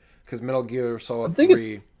 4, because Metal Gear Solid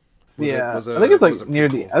 3. I think it's like near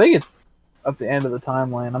the. I think it's at the end of the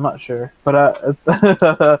timeline. I'm not sure, but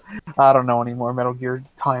I don't know anymore Metal Gear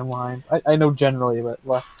timelines. I know generally,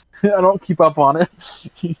 but I don't keep up on it.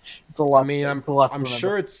 It's a lot. I mean, I'm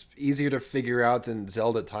sure it's easier to figure out than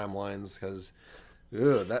Zelda timelines because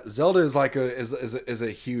that Zelda is like is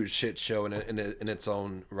a huge shit show in its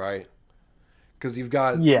own right. Because you've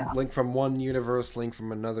got Link from one universe, Link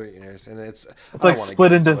from another universe, and it's like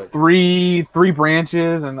split into three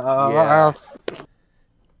branches, and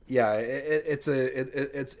yeah, it's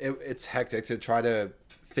hectic to try to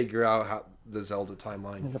figure out how the Zelda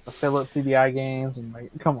timeline. You got the Philips CDI games and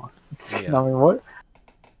like, come on. Yeah. I mean, what?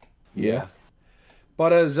 Yeah.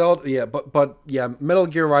 But Zelda, yeah, but yeah, Metal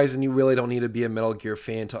Gear Rising, you really don't need to be a Metal Gear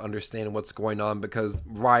fan to understand what's going on because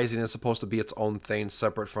Rising is supposed to be its own thing,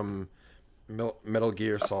 separate from Metal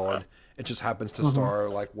Gear Solid. It just happens to star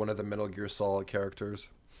like one of the Metal Gear Solid characters.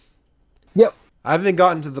 Yep. I haven't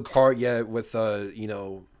gotten to the part yet with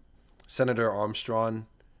Senator Armstrong,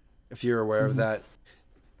 if you're aware of that.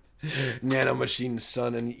 Nanomachine's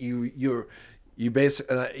son, and you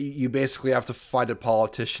basically have to fight a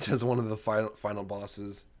politician as one of the final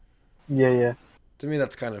bosses. Yeah. To me,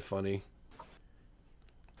 that's kind of funny.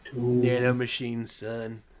 Ooh. Nanomachine's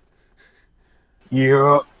son.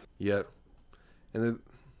 Yeah. Yep. And then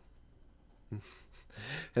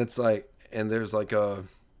and it's like, and there's like a.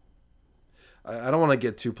 I don't want to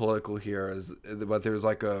get too political here, but there's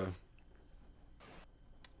like a.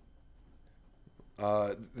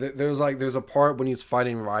 There's a part when he's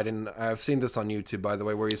fighting Raiden. I've seen this on YouTube, by the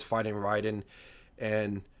way, where he's fighting Raiden,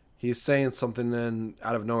 and he's saying something. Then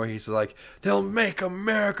out of nowhere, he's like, "They'll make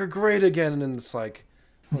America great again," and then it's like,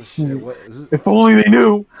 "Oh shit! What is it?" If only they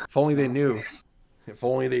knew. If only they knew. If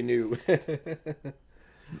only they knew.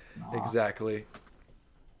 Exactly.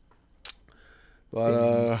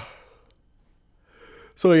 But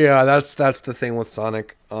so yeah, that's the thing with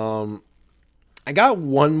Sonic. I got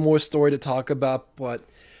one more story to talk about, but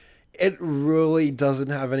it really doesn't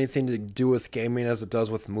have anything to do with gaming as it does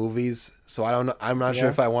with movies. So I don't know. I'm not sure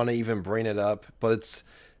if I want to even bring it up, but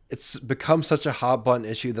it's become such a hot button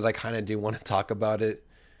issue that I kind of do want to talk about it,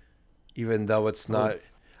 even though it's not.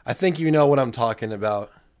 I think you know what I'm talking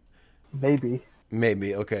about. Maybe.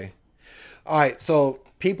 Okay. All right. So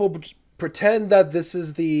people pretend that this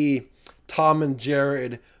is the Tom and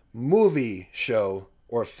Jared movie show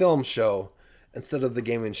or film show instead of the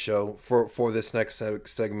gaming show for this next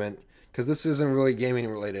segment, because this isn't really gaming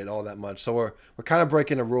related all that much. So we're kind of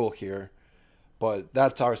breaking a rule here, but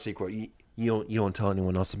that's our secret. You don't tell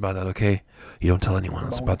anyone else about that, okay? You don't tell anyone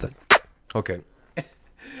else about that. Okay.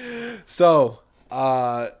 So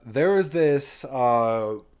there is this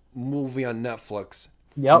movie on Netflix.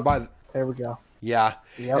 Yep. There we go. Yeah.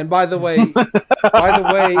 Yep. And by the way,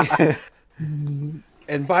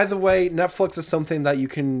 Netflix is something that you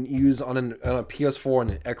can use on a PS4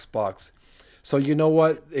 and an Xbox. So you know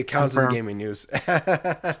what? It counts as gaming news.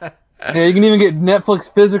 Yeah, you can even get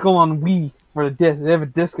Netflix physical on Wii for the disc. They have a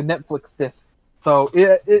disc, a Netflix disc. So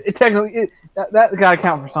it technically that gotta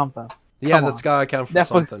count for something. Yeah, that's gotta count for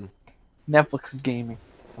something. Netflix is gaming.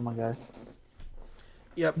 Come on, guys.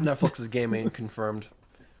 Yep, Netflix is gaming confirmed.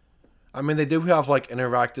 I mean, they do have like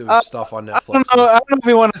interactive stuff on Netflix. I don't know if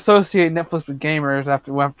you want to associate Netflix with gamers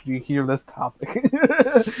after you hear this topic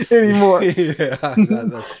anymore. Yeah,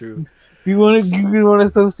 that's true. You want to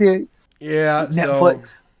associate? Yeah,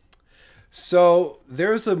 Netflix. So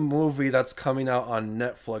there's a movie that's coming out on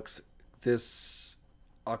Netflix this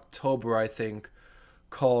October, I think,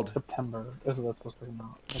 called September. That's what that's supposed to come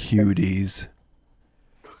out. Cuties.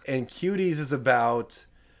 And Cuties is about.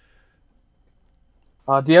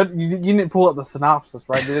 You didn't pull up the synopsis,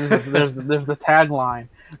 right? There's the tagline.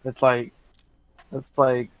 It's like.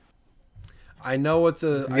 I know what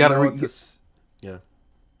the. Yeah.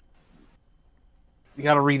 You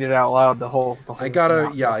gotta read it out loud. The whole I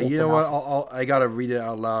gotta. synopsis, Yeah. You know what? synopsis. I gotta read it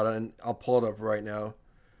out loud, and I'll pull it up right now.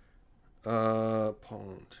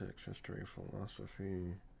 Politics, history,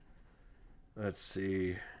 philosophy. Let's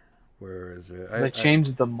see. Where is it? They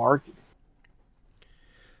changed the market.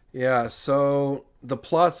 Yeah, so the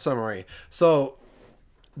plot summary. So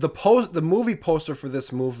the movie poster for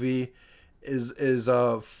this movie is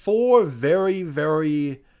four very,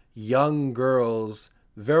 very young girls,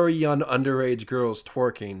 very young underage girls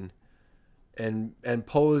twerking and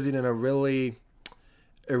posing in a really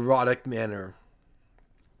erotic manner.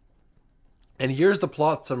 And here's the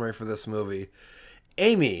plot summary for this movie.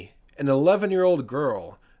 Amy, an 11-year-old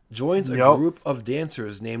girl, joins a group of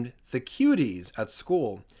dancers named the Cuties at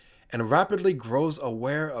school and rapidly grows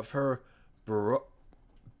aware of her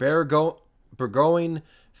burgeoning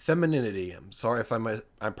femininity. I'm sorry if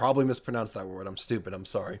I probably mispronounced that word. I'm stupid. I'm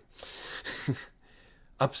sorry.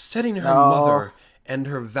 Upsetting her mother and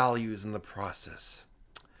her values in the process.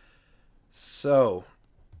 So.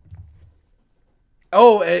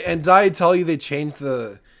 Oh, and did I tell you they changed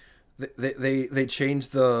they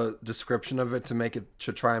changed the description of it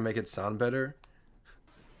to try and make it sound better?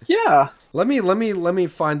 Yeah. Let me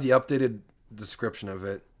find the updated description of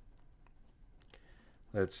it.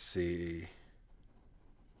 Let's see.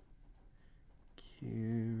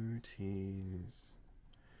 Cuties.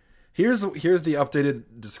 Here's the updated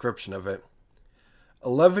description of it.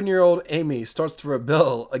 11-year-old Amy starts to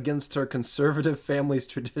rebel against her conservative family's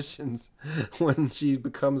traditions when she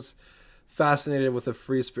becomes fascinated with a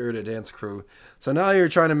free-spirited dance crew. So now you're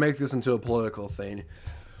trying to make this into a political thing.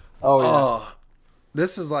 Oh yeah.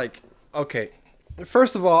 This is like, okay.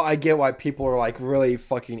 First of all, I get why people are like really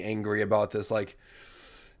fucking angry about this. Like,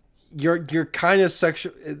 you're kind of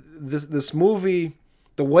sexual. This movie,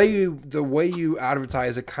 the way you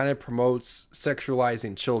advertise it, kind of promotes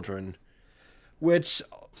sexualizing children, which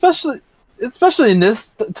especially in this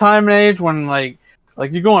time and age when like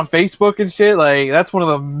you go on Facebook and shit, like that's one of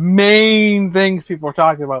the main things people are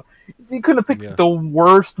talking about. You couldn't have picked the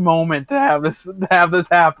worst moment to have this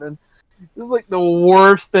happen. This is like the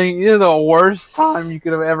worst thing. This is the worst time you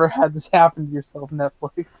could have ever had this happen to yourself,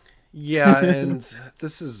 Netflix. Yeah, and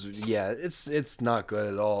this is it's not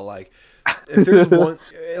good at all. Like,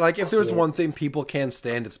 if there's one thing people can't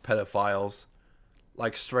stand, it's pedophiles.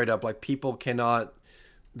 Like, straight up, like, people cannot.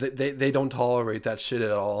 They don't tolerate that shit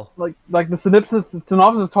at all. Like the synopsis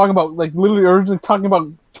is talking about, like, literally originally talking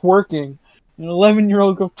about twerking. An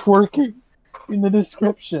 11-year-old girl twerking in the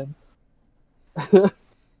description.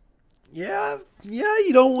 Yeah,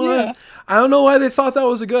 you don't want to. Yeah. I don't know why they thought that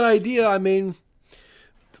was a good idea. I mean,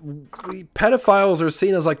 pedophiles are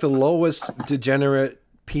seen as like the lowest degenerate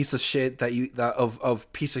piece of shit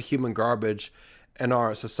of piece of human garbage in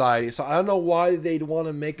our society. So I don't know why they'd want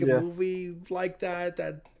to make a movie like that.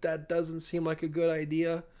 That doesn't seem like a good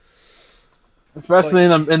idea. Especially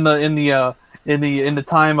in the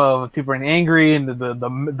time of people being angry and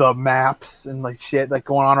the maps and like shit like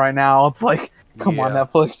going on right now. It's like, come on,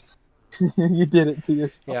 Netflix. You did it to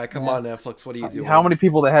yourself. Yeah, come on, Netflix. What are you doing? How many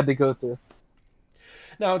people that had to go through?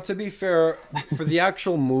 Now, to be fair, for the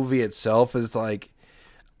actual movie itself, is like,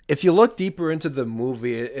 if you look deeper into the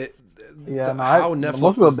movie,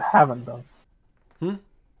 most people haven't though.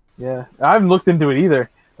 Yeah, I haven't looked into it either.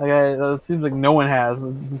 Like, it seems like no one has,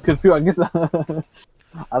 because people, I guess, I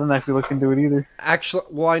don't actually look into it either. Actually,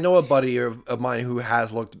 well, I know a buddy of mine who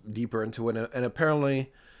has looked deeper into it, and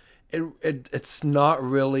apparently, it's not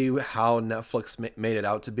really how Netflix made it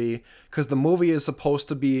out to be, because the movie is supposed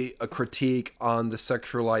to be a critique on the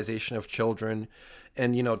sexualization of children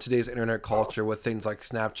and, you know, today's internet culture with things like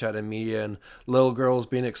Snapchat and media and little girls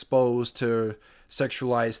being exposed to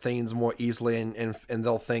sexualized things more easily, and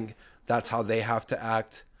they'll think that's how they have to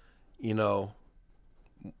act, you know,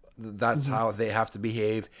 that's how they have to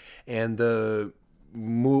behave, and the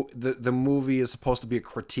movie is supposed to be a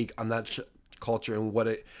critique on that culture and what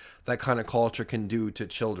that kind of culture can do to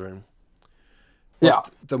children.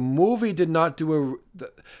 But the movie did not do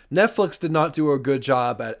Netflix did not do a good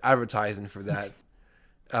job at advertising for that.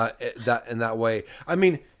 That in that way. I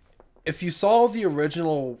mean, if you saw the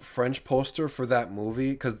original French poster for that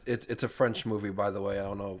movie, because it's a French movie, by the way. I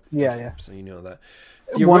don't know. So you know that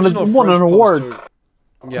the original won an award.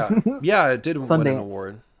 Yeah, it did win an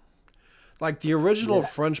award. Like, the original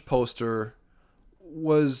French poster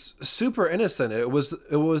was super innocent. It was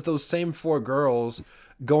those same four girls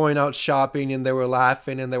going out shopping, and they were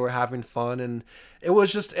laughing and they were having fun, and it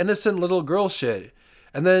was just innocent little girl shit.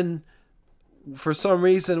 And then for some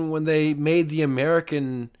reason, when they made the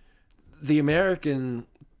American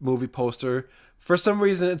movie poster, for some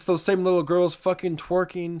reason it's those same little girls fucking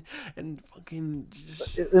twerking and fucking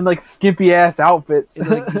in like skimpy ass outfits, in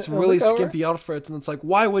like this really skimpy outfits, and it's like,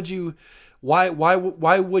 why do you think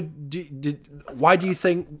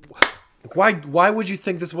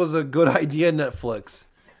this was a good idea, Netflix?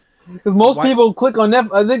 Because most people click on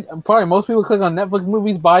I think probably most people click on Netflix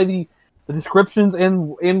movies by the descriptions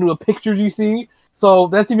and the pictures you see. So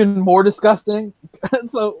that's even more disgusting.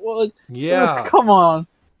 So, well, like, come on.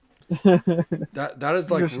 that is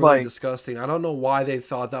like really disgusting. I don't know why they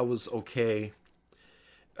thought that was okay.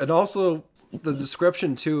 And also the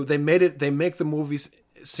description too, they make the movies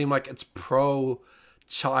seem like it's pro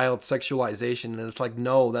child sexualization, and it's like,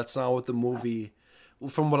 no, that's not what the movie,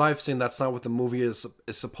 from what I've seen, that's not what the movie is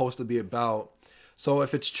supposed to be about. So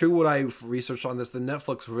if it's true what I've researched on this, then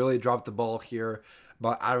Netflix really dropped the ball here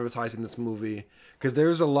about advertising this movie, because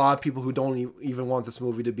there's a lot of people who don't even want this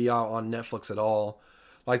movie to be out on Netflix at all.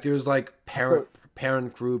 Like, there's like parent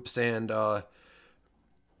groups, and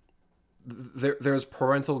there's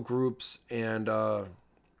parental groups, and I'm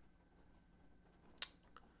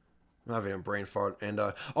having a brain fart, and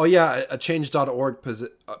a change.org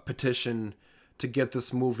petition to get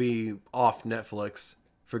this movie off Netflix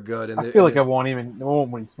for good. And I feel like it won't go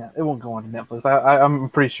on Netflix. I'm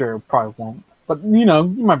pretty sure it probably won't. But, you know,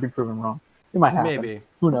 you might be proven wrong. It might happen. Maybe.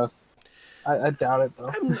 Who knows? I doubt it, though.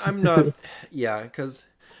 I'm not. Yeah, because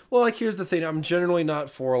Well, like here's the thing. I'm generally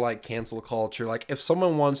not for like cancel culture. Like if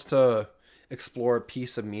someone wants to explore a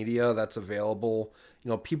piece of media that's available,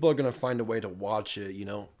 people are gonna find a way to watch it.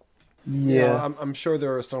 Yeah. I'm sure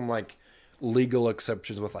there are some like legal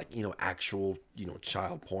exceptions with like actual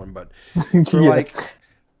child porn, but for Yeah. like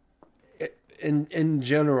in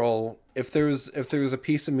general, if there's a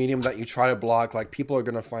piece of medium that you try to block, like people are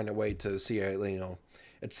gonna find a way to see it.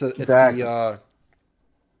 Exactly.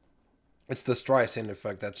 It's the Streisand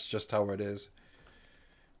effect. That's just how it is.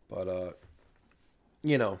 But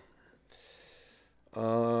you know,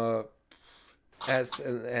 uh,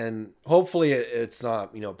 and hopefully it's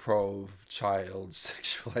not pro child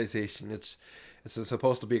sexualization. It's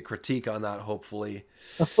supposed to be a critique on that. Hopefully,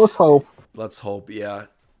 Let's hope. let's hope. Yeah.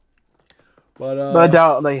 But I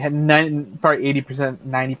doubt like probably 80%,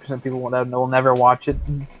 90% people will never watch it.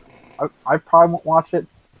 I probably won't watch it.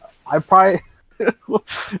 I probably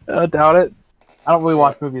doubt it. I don't really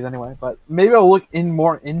watch movies anyway, but maybe I'll look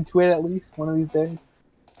more into it at least one of these days.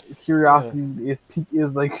 Curiosity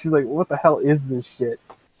is like she's like, what the hell is this shit?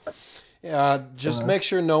 Yeah, just make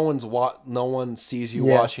sure no one sees you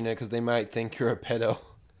watching it because they might think you're a pedo.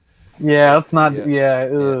 Yeah, that's not.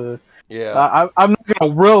 Yeah. I'm not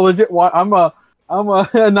gonna real legit watch. I'm not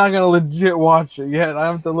gonna legit watch it yet. I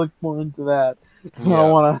have to look more into that. I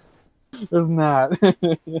don't wanna. It's not.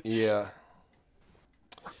 Yeah.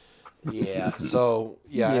 Yeah. So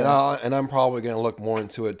yeah. And I'm probably gonna look more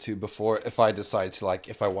into it too if I decide to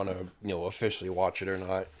if I want to officially watch it or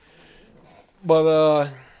not.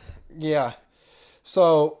 But yeah.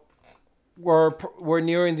 So we're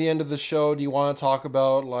nearing the end of the show. Do you want to talk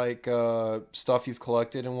about stuff you've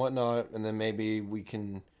collected and whatnot, and then maybe we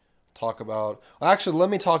can talk about? Actually, let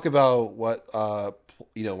me talk about what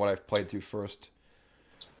what I've played through first.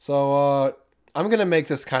 So I'm gonna make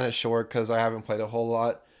this kind of short because I haven't played a whole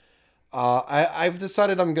lot. I've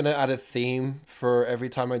decided I'm gonna add a theme for every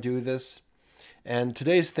time I do this, and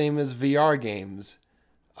today's theme is VR games.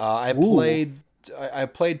 I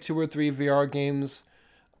played 2 or 3 VR games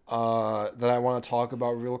that I want to talk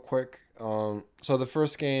about real quick. So the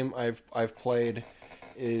first game I've played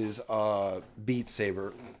is Beat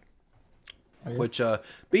Saber, which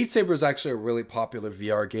Beat Saber is actually a really popular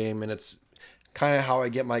VR game, and it's kind of how I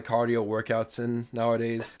get my cardio workouts in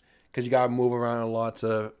nowadays because you gotta move around a lot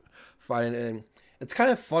to fight it. And it's kind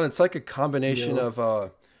of fun. It's like a combination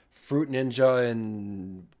of Fruit Ninja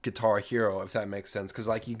and Guitar Hero, if that makes sense. Because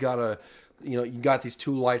you gotta, you got these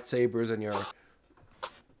 2 lightsabers and you're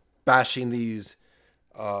bashing these,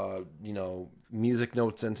 music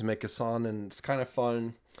notes in to make a song, and it's kind of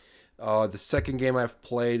fun. The second game I've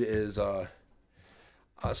played is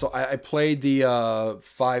so I played the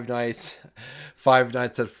Five Nights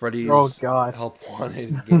at Freddy's Help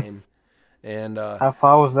Wanted game, and how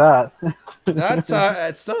far was that? that's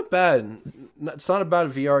it's not bad. It's not a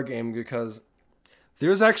bad VR game because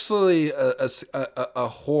there's actually a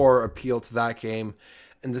horror appeal to that game,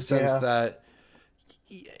 in the sense that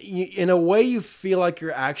in a way you feel like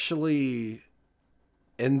you're actually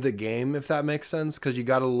in the game, if that makes sense, because you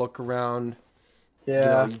got to look around.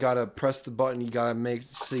 Yeah, you gotta press the button. You gotta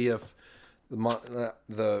see if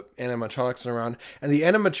the animatronics are around, and the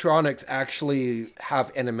animatronics actually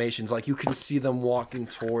have animations. Like you can see them walking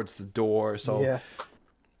towards the door. So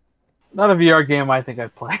not a VR game I think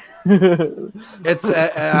I'd play. It's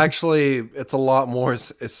actually a lot more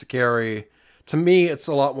scary. To me, it's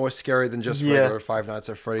a lot more scary than just regular Five Nights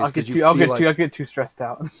at Freddy's. I'll get too stressed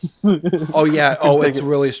out. Oh yeah. Oh, it's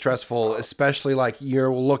really stressful, especially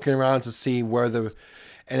you're looking around to see where the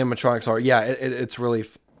animatronics are. Yeah, it's really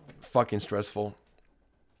fucking stressful.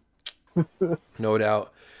 No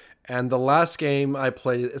doubt. And the last game I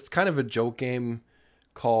played, it's kind of a joke game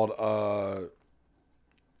called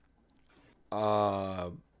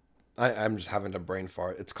I'm just having a brain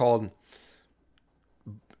fart. It's called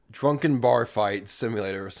Drunken Bar Fight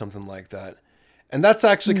Simulator or something like that. And that's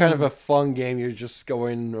actually kind of a fun game. You're just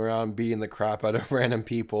going around beating the crap out of random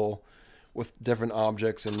people with different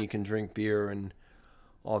objects, and you can drink beer and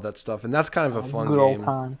all that stuff. And that's kind of a fun game. Good old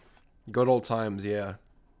time. Good old times, yeah.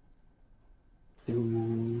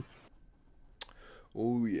 Dude.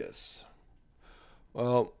 Oh, yes.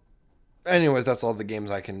 Well, anyways, that's all the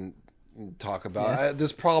games I can talk about.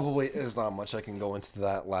 There's probably is not much I can go into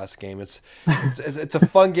that last game. It's a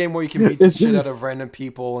fun game where you can beat the shit out of random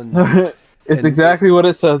people, and it's exactly what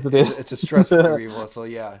it says it is. It's a stressful removal. So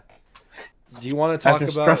yeah. Do you want to talk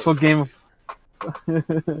about stressful game?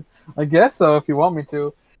 I guess so. If you want me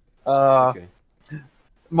to. Okay.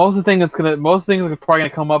 Most of the things are probably gonna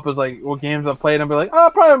come up as what games I've played. And I'll be like, oh, I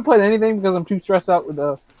probably haven't played anything because I'm too stressed out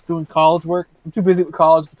with doing college work. I'm too busy with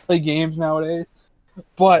college to play games nowadays.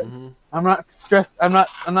 but Mm-hmm. I'm not stressed. I'm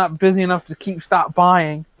not busy enough to stop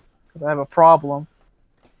buying because I have a problem.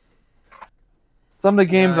 Some of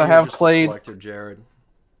the games I you're have just a played, collector, Jared.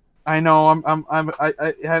 I know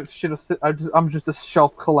I have shit. I'm just a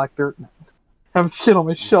shelf collector. Have shit on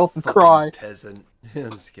my You shelf and fucking cry. peasant.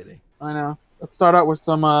 I'm just kidding. I know. Let's start out with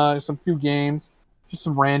some few games, just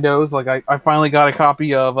some randos. Like I finally got a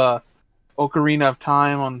copy of Ocarina of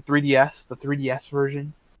Time on 3DS, the 3DS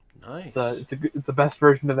version. Nice. It's the best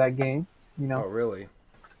version of that game. You know, Oh, really?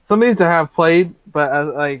 some of these I have played, but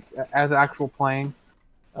as actual playing,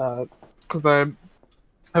 because I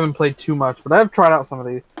haven't played too much. But I've tried out some of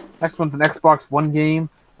these. Next one's an Xbox One game.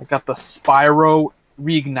 I got the Spyro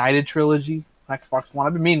Reignited trilogy on Xbox One.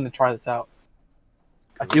 I've been meaning to try this out.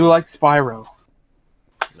 I do like Spyro.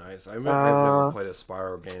 Nice. I've never played a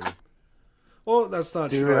Spyro game. Well, that's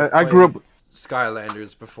not Dude, true. I grew up.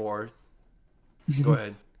 Skylanders before. Go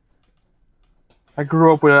ahead. I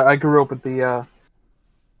grew up with the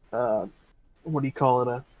what do you call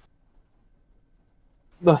it?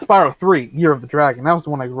 The Spyro 3, Year of the Dragon. That was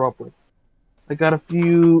the one I grew up with. I got a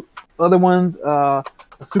few other ones. A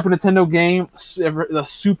Super Nintendo game, the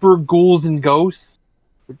Super Ghouls and Ghosts.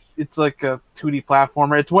 It's like a 2D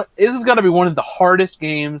platformer. This is gonna be one of the hardest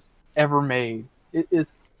games ever made. It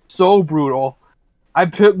is so brutal.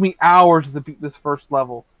 It took me hours to beat this first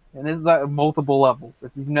level, and it's like multiple levels.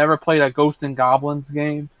 If you've never played a Ghost and Goblins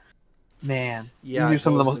game, man, Yeah, these are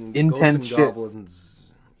some of the most intense Ghost and shit. Goblins.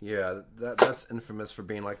 Yeah, that's infamous for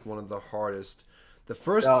being like one of the hardest. The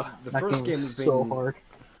first game has been so hard.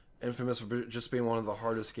 infamous for just being one of the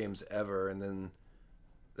hardest games ever, and then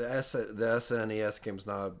the SNES game's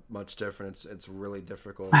not much different. It's really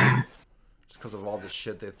difficult just because of all the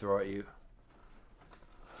shit they throw at you.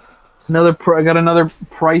 I got another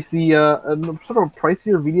pricey, sort of a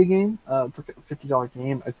pricier video game. It's like a $50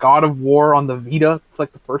 game. A God of War on the Vita. It's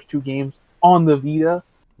like the first two games on the Vita.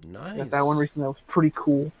 Nice. Got that one recently. That was pretty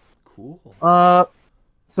cool. Cool.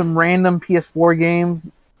 Some random PS4 games,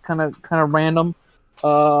 kind of random.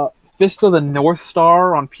 Fist of the North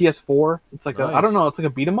Star on PS4. It's like I don't know. It's like a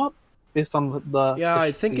beat 'em up based on the. Yeah,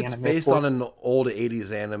 I think it's based on an old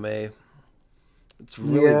 '80s anime. It's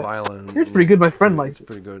really violent. It's pretty good. My friend likes it. It's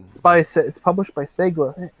pretty good. It's published by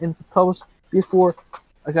Sega, and it's published PS4.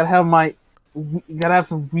 I gotta have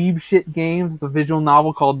some weeb shit games. It's a visual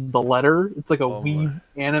novel called The Letter. It's like a weeb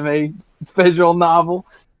anime visual novel.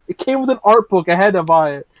 It came with an art book. I had to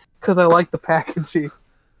buy it because I like the packaging.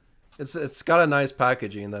 It's got a nice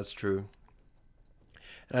packaging. That's true.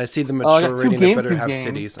 And I see the mature rating. It better have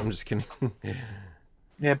titties. I'm just kidding.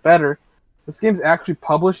 Yeah, better. This game's actually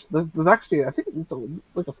published. There's actually, I think it's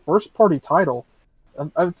like a first-party title.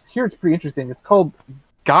 I hear it's pretty interesting. It's called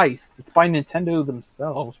Geist. It's by Nintendo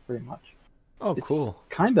themselves, pretty much. Oh, cool.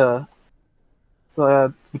 Kind of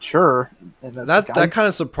mature. That kind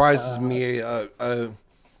of surprises me. A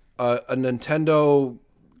Nintendo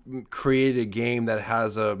created game that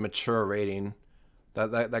has a mature rating.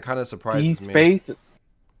 That kind of surprises me.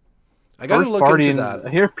 I gotta look into that.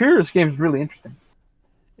 Here, this game's really interesting.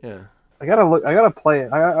 Yeah. I gotta play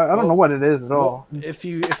it. I don't know what it is at all. If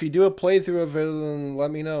you do a playthrough of it, then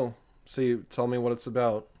let me know. Tell me what it's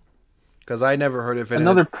about. Because I never heard of it.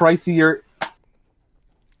 Another pricier.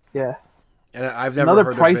 Yeah. And I've never heard of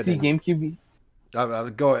it. Another pricey GameCube.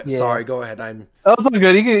 Go ahead. Yeah. Sorry, go ahead. Oh, it's all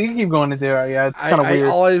good. You can keep going into it. Yeah, it's kind of weird.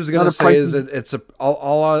 All I was gonna say is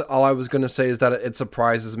all I was gonna say is that it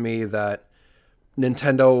surprises me that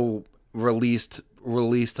Nintendo released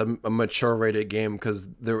a mature rated game because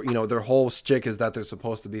their whole shtick is that they're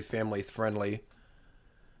supposed to be family friendly.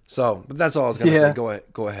 So, but that's all I was gonna say.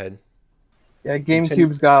 Go ahead. Yeah,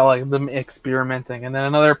 GameCube's got like them experimenting, and then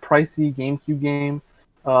another pricey GameCube game.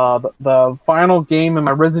 The final game in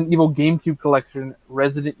my Resident Evil GameCube collection,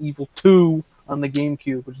 Resident Evil 2 on the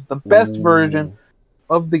GameCube, which is the best version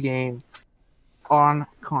of the game on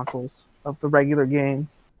consoles of the regular game.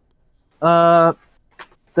 Then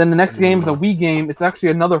the next game is a Wii game. It's actually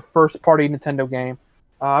another first-party Nintendo game.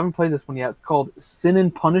 I haven't played this one yet. It's called Sin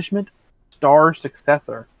and Punishment: Star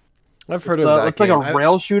Successor. I've heard of that. It's like a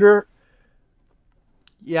rail shooter.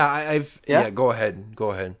 Yeah, Go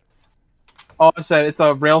ahead. Oh, I said it's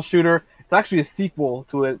a rail shooter. It's actually a sequel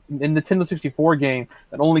to a Nintendo 64 game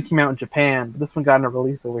that only came out in Japan. But this one got a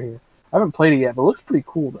release over here. I haven't played it yet, but it looks pretty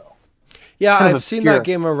cool though. Yeah, I've seen that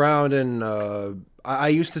game around, and I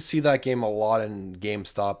used to see that game a lot in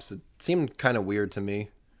GameStops. It seemed kind of weird to me.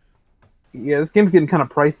 Yeah, this game's getting kind of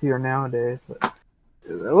pricier nowadays, but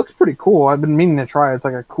it looks pretty cool. I've been meaning to try it. It's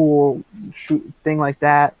like a cool shoot thing like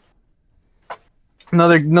that.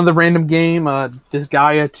 Another random game,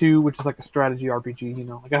 Disgaea 2, which is like a strategy RPG. You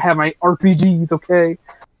know, I gotta have my RPGs, okay?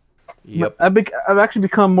 Yep. I've actually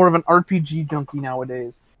become more of an RPG junkie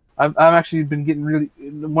nowadays. I've actually been getting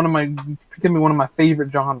becoming one of my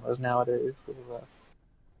favorite genres nowadays because of that.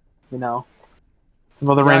 You know, some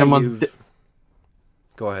other random ones.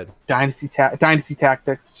 Go ahead. Dynasty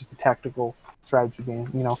Tactics, just a tactical strategy game.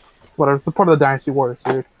 You know, whatever. It's a part of the Dynasty Warriors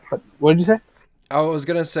series. But what did you say? I was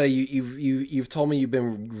gonna say you've told me you've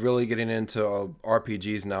been really getting into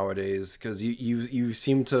RPGs nowadays because you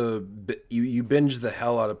seem to you binge the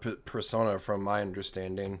hell out of Persona from my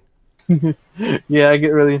understanding. Yeah, I get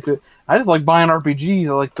really into it. I just like buying RPGs.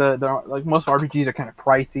 I like the like most RPGs are kind of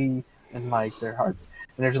pricey and like they're hard,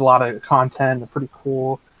 and there's a lot of content. They're pretty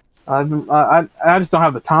cool. I just don't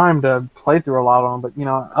have the time to play through a lot of them, but you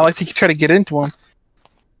know I like to try to get into them.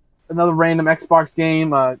 Another random Xbox game,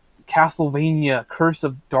 Castlevania: Curse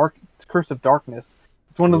of Darkness.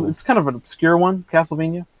 It's kind of an obscure one.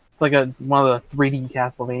 Castlevania. It's like one of the 3D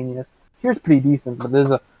Castlevanias. Here's pretty decent, but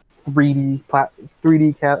there's a 3D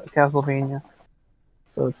Castlevania,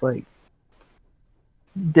 so it's like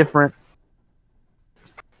different.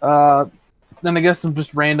 Then I guess some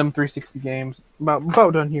just random 360 games.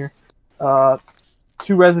 About done here. 2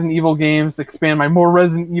 Resident Evil games to expand my more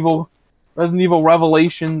Resident Evil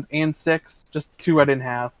Revelations and 6. Just 2 I didn't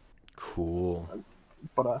have. Cool.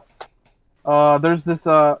 But there's this.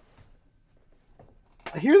 I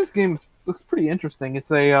hear this game looks pretty interesting.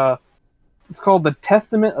 It's called The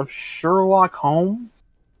Testament of Sherlock Holmes.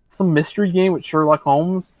 It's a mystery game with Sherlock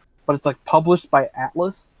Holmes, but it's like published by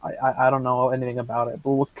Atlas. I don't know anything about it,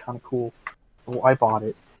 but it looked kind of cool. So I bought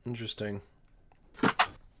it. Interesting.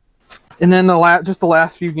 And then the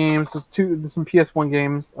last few games, some PS1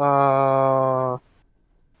 games,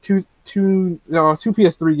 two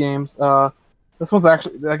PS3 games. This one's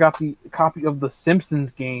actually I got the copy of the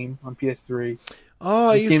Simpsons game on PS3. Oh,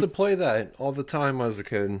 I used to play that all the time as a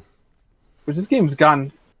kid. But this game's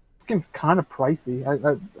kind of pricey.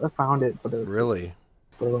 I found it, but Really?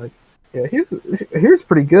 But like, yeah, here's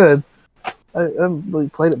pretty good. I haven't really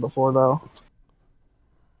played it before though.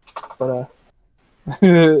 But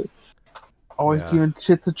always giving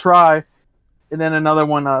shit to try. And then another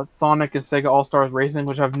one, Sonic and Sega All Stars Racing,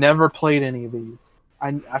 which I've never played any of these.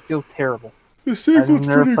 I feel terrible. The sequel's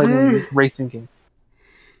pretty good. Any racing game.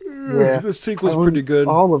 Yeah, the sequel's pretty good.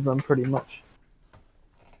 All of them, pretty much.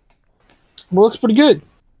 Well, looks pretty good.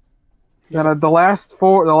 Yeah. And the last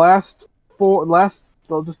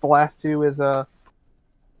two is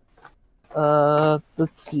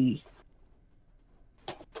let's see.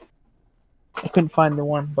 I couldn't find the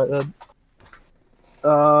one, but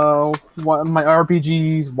my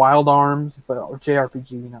RPGs, Wild Arms. It's like a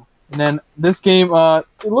JRPG, you know. And then this game, it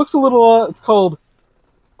looks a little. It's called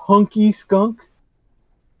Punky Skunk.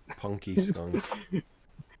 Punky Skunk.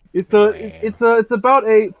 It's about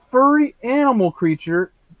a furry animal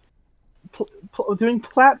creature doing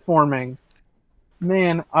platforming.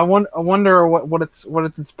 Man, I wonder what it's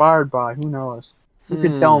inspired by. Who knows? Who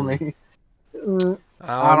could tell me?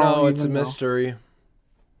 I don't know. It's a mystery.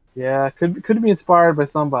 Yeah, could be inspired by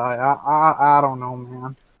somebody. I don't know,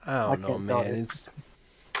 man. I don't know, man. It's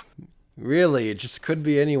really it just could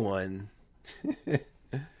be anyone.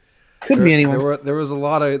 Could be anyone. There were a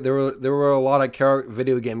lot of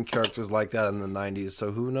video game characters like that in the 90s.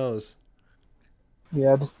 So who knows?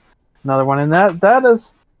 Yeah, just another one, and that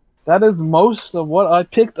is most of what I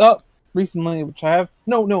picked up recently. Which I have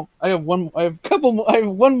I have one. I have a couple more. I have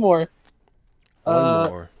one more. One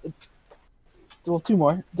more. Well, 2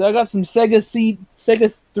 more. I got some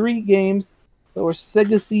Sega 3 games that were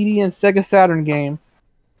Sega CD and Sega Saturn game.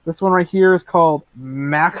 This one right here is called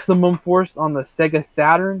Maximum Force on the Sega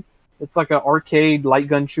Saturn. It's like an arcade light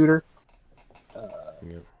gun shooter.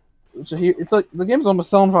 It's like the game's almost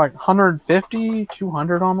selling for like 150,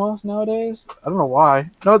 200 almost nowadays. I don't know why.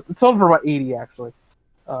 No, it's selling for about 80 actually.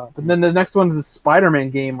 But then the next one is a Spider-Man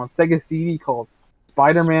game on Sega CD called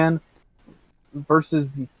Spider-Man versus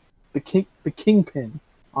the Kingpin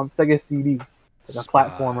on Sega CD. It's like a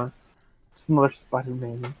platformer. It's another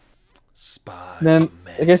Spider-Man game. Then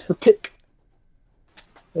I guess the pickup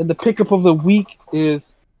of the week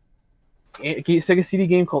is a Sega CD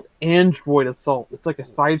game called Android Assault. It's like a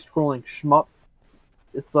side-scrolling shmup.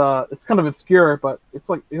 It's kind of obscure, but it's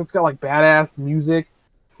got like badass music.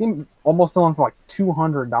 This game almost selling for like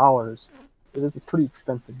 $200. It is a pretty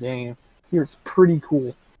expensive game. Here it's pretty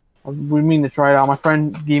cool. We mean to try it out. My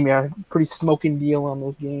friend gave me a pretty smoking deal on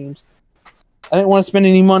those games. I didn't want to spend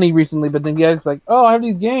any money recently, but then guys like, oh, I have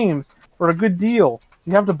these games for a good deal.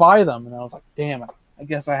 So you have to buy them. And I was like, damn it. I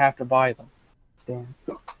guess I have to buy them. Damn.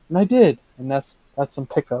 And I did. And that's That's some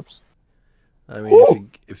pickups. I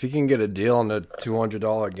mean, if you can get a deal on a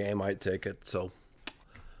 $200 game, I'd take it. So,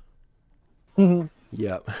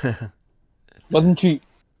 yeah. Wasn't cheap,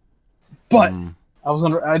 but Mm,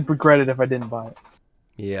 I'd regret it if I didn't buy it.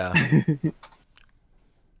 yeah.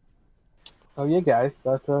 So yeah, guys,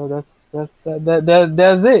 that's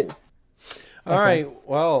it. All right.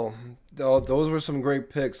 Well, those were some great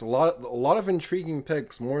picks. A lot of intriguing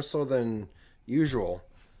picks, more so than usual.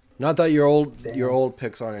 Not that your old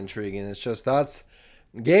picks aren't intriguing. It's just that's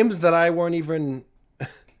games that I weren't even.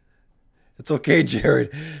 It's okay,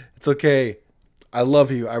 Jared. It's okay. I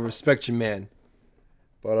love you. I respect you, man.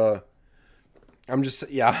 But I'm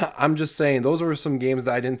just saying those were some games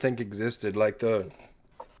that I didn't think existed, like the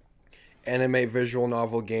anime visual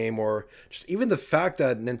novel game, or just even the fact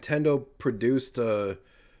that Nintendo produced a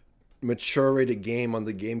mature rated game on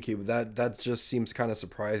the GameCube. That just seems kind of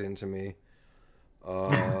surprising to me.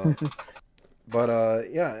 But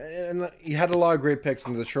yeah, and you had a lot of great picks,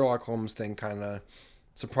 and the Sherlock Holmes thing kind of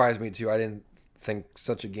surprised me too. I didn't think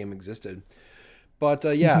such a game existed. But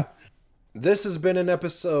yeah, this has been an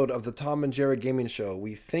episode of the Tom and Jared Gaming Show.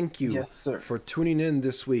 We thank you Yes, sir. for tuning in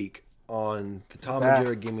this week on the Tom and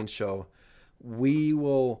Jared Gaming Show. We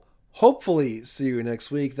will hopefully see you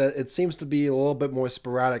next week. That it seems to be a little bit more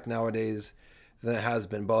sporadic nowadays than it has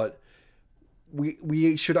been, but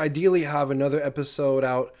we should ideally have another episode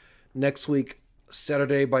out next week,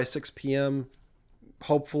 Saturday by 6 p.m.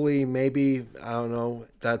 Hopefully, maybe, I don't know.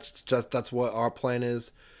 That's what our plan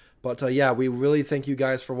is. But yeah, we really thank you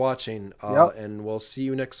guys for watching, and we'll see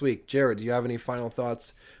you next week. Jared, do you have any final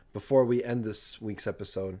thoughts before we end this week's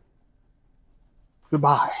episode?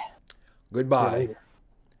 Goodbye. Goodbye.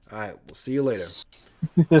 All right, we'll see you later.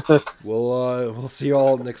 We'll see you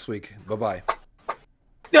all next week. Bye-bye.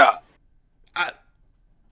 Yeah.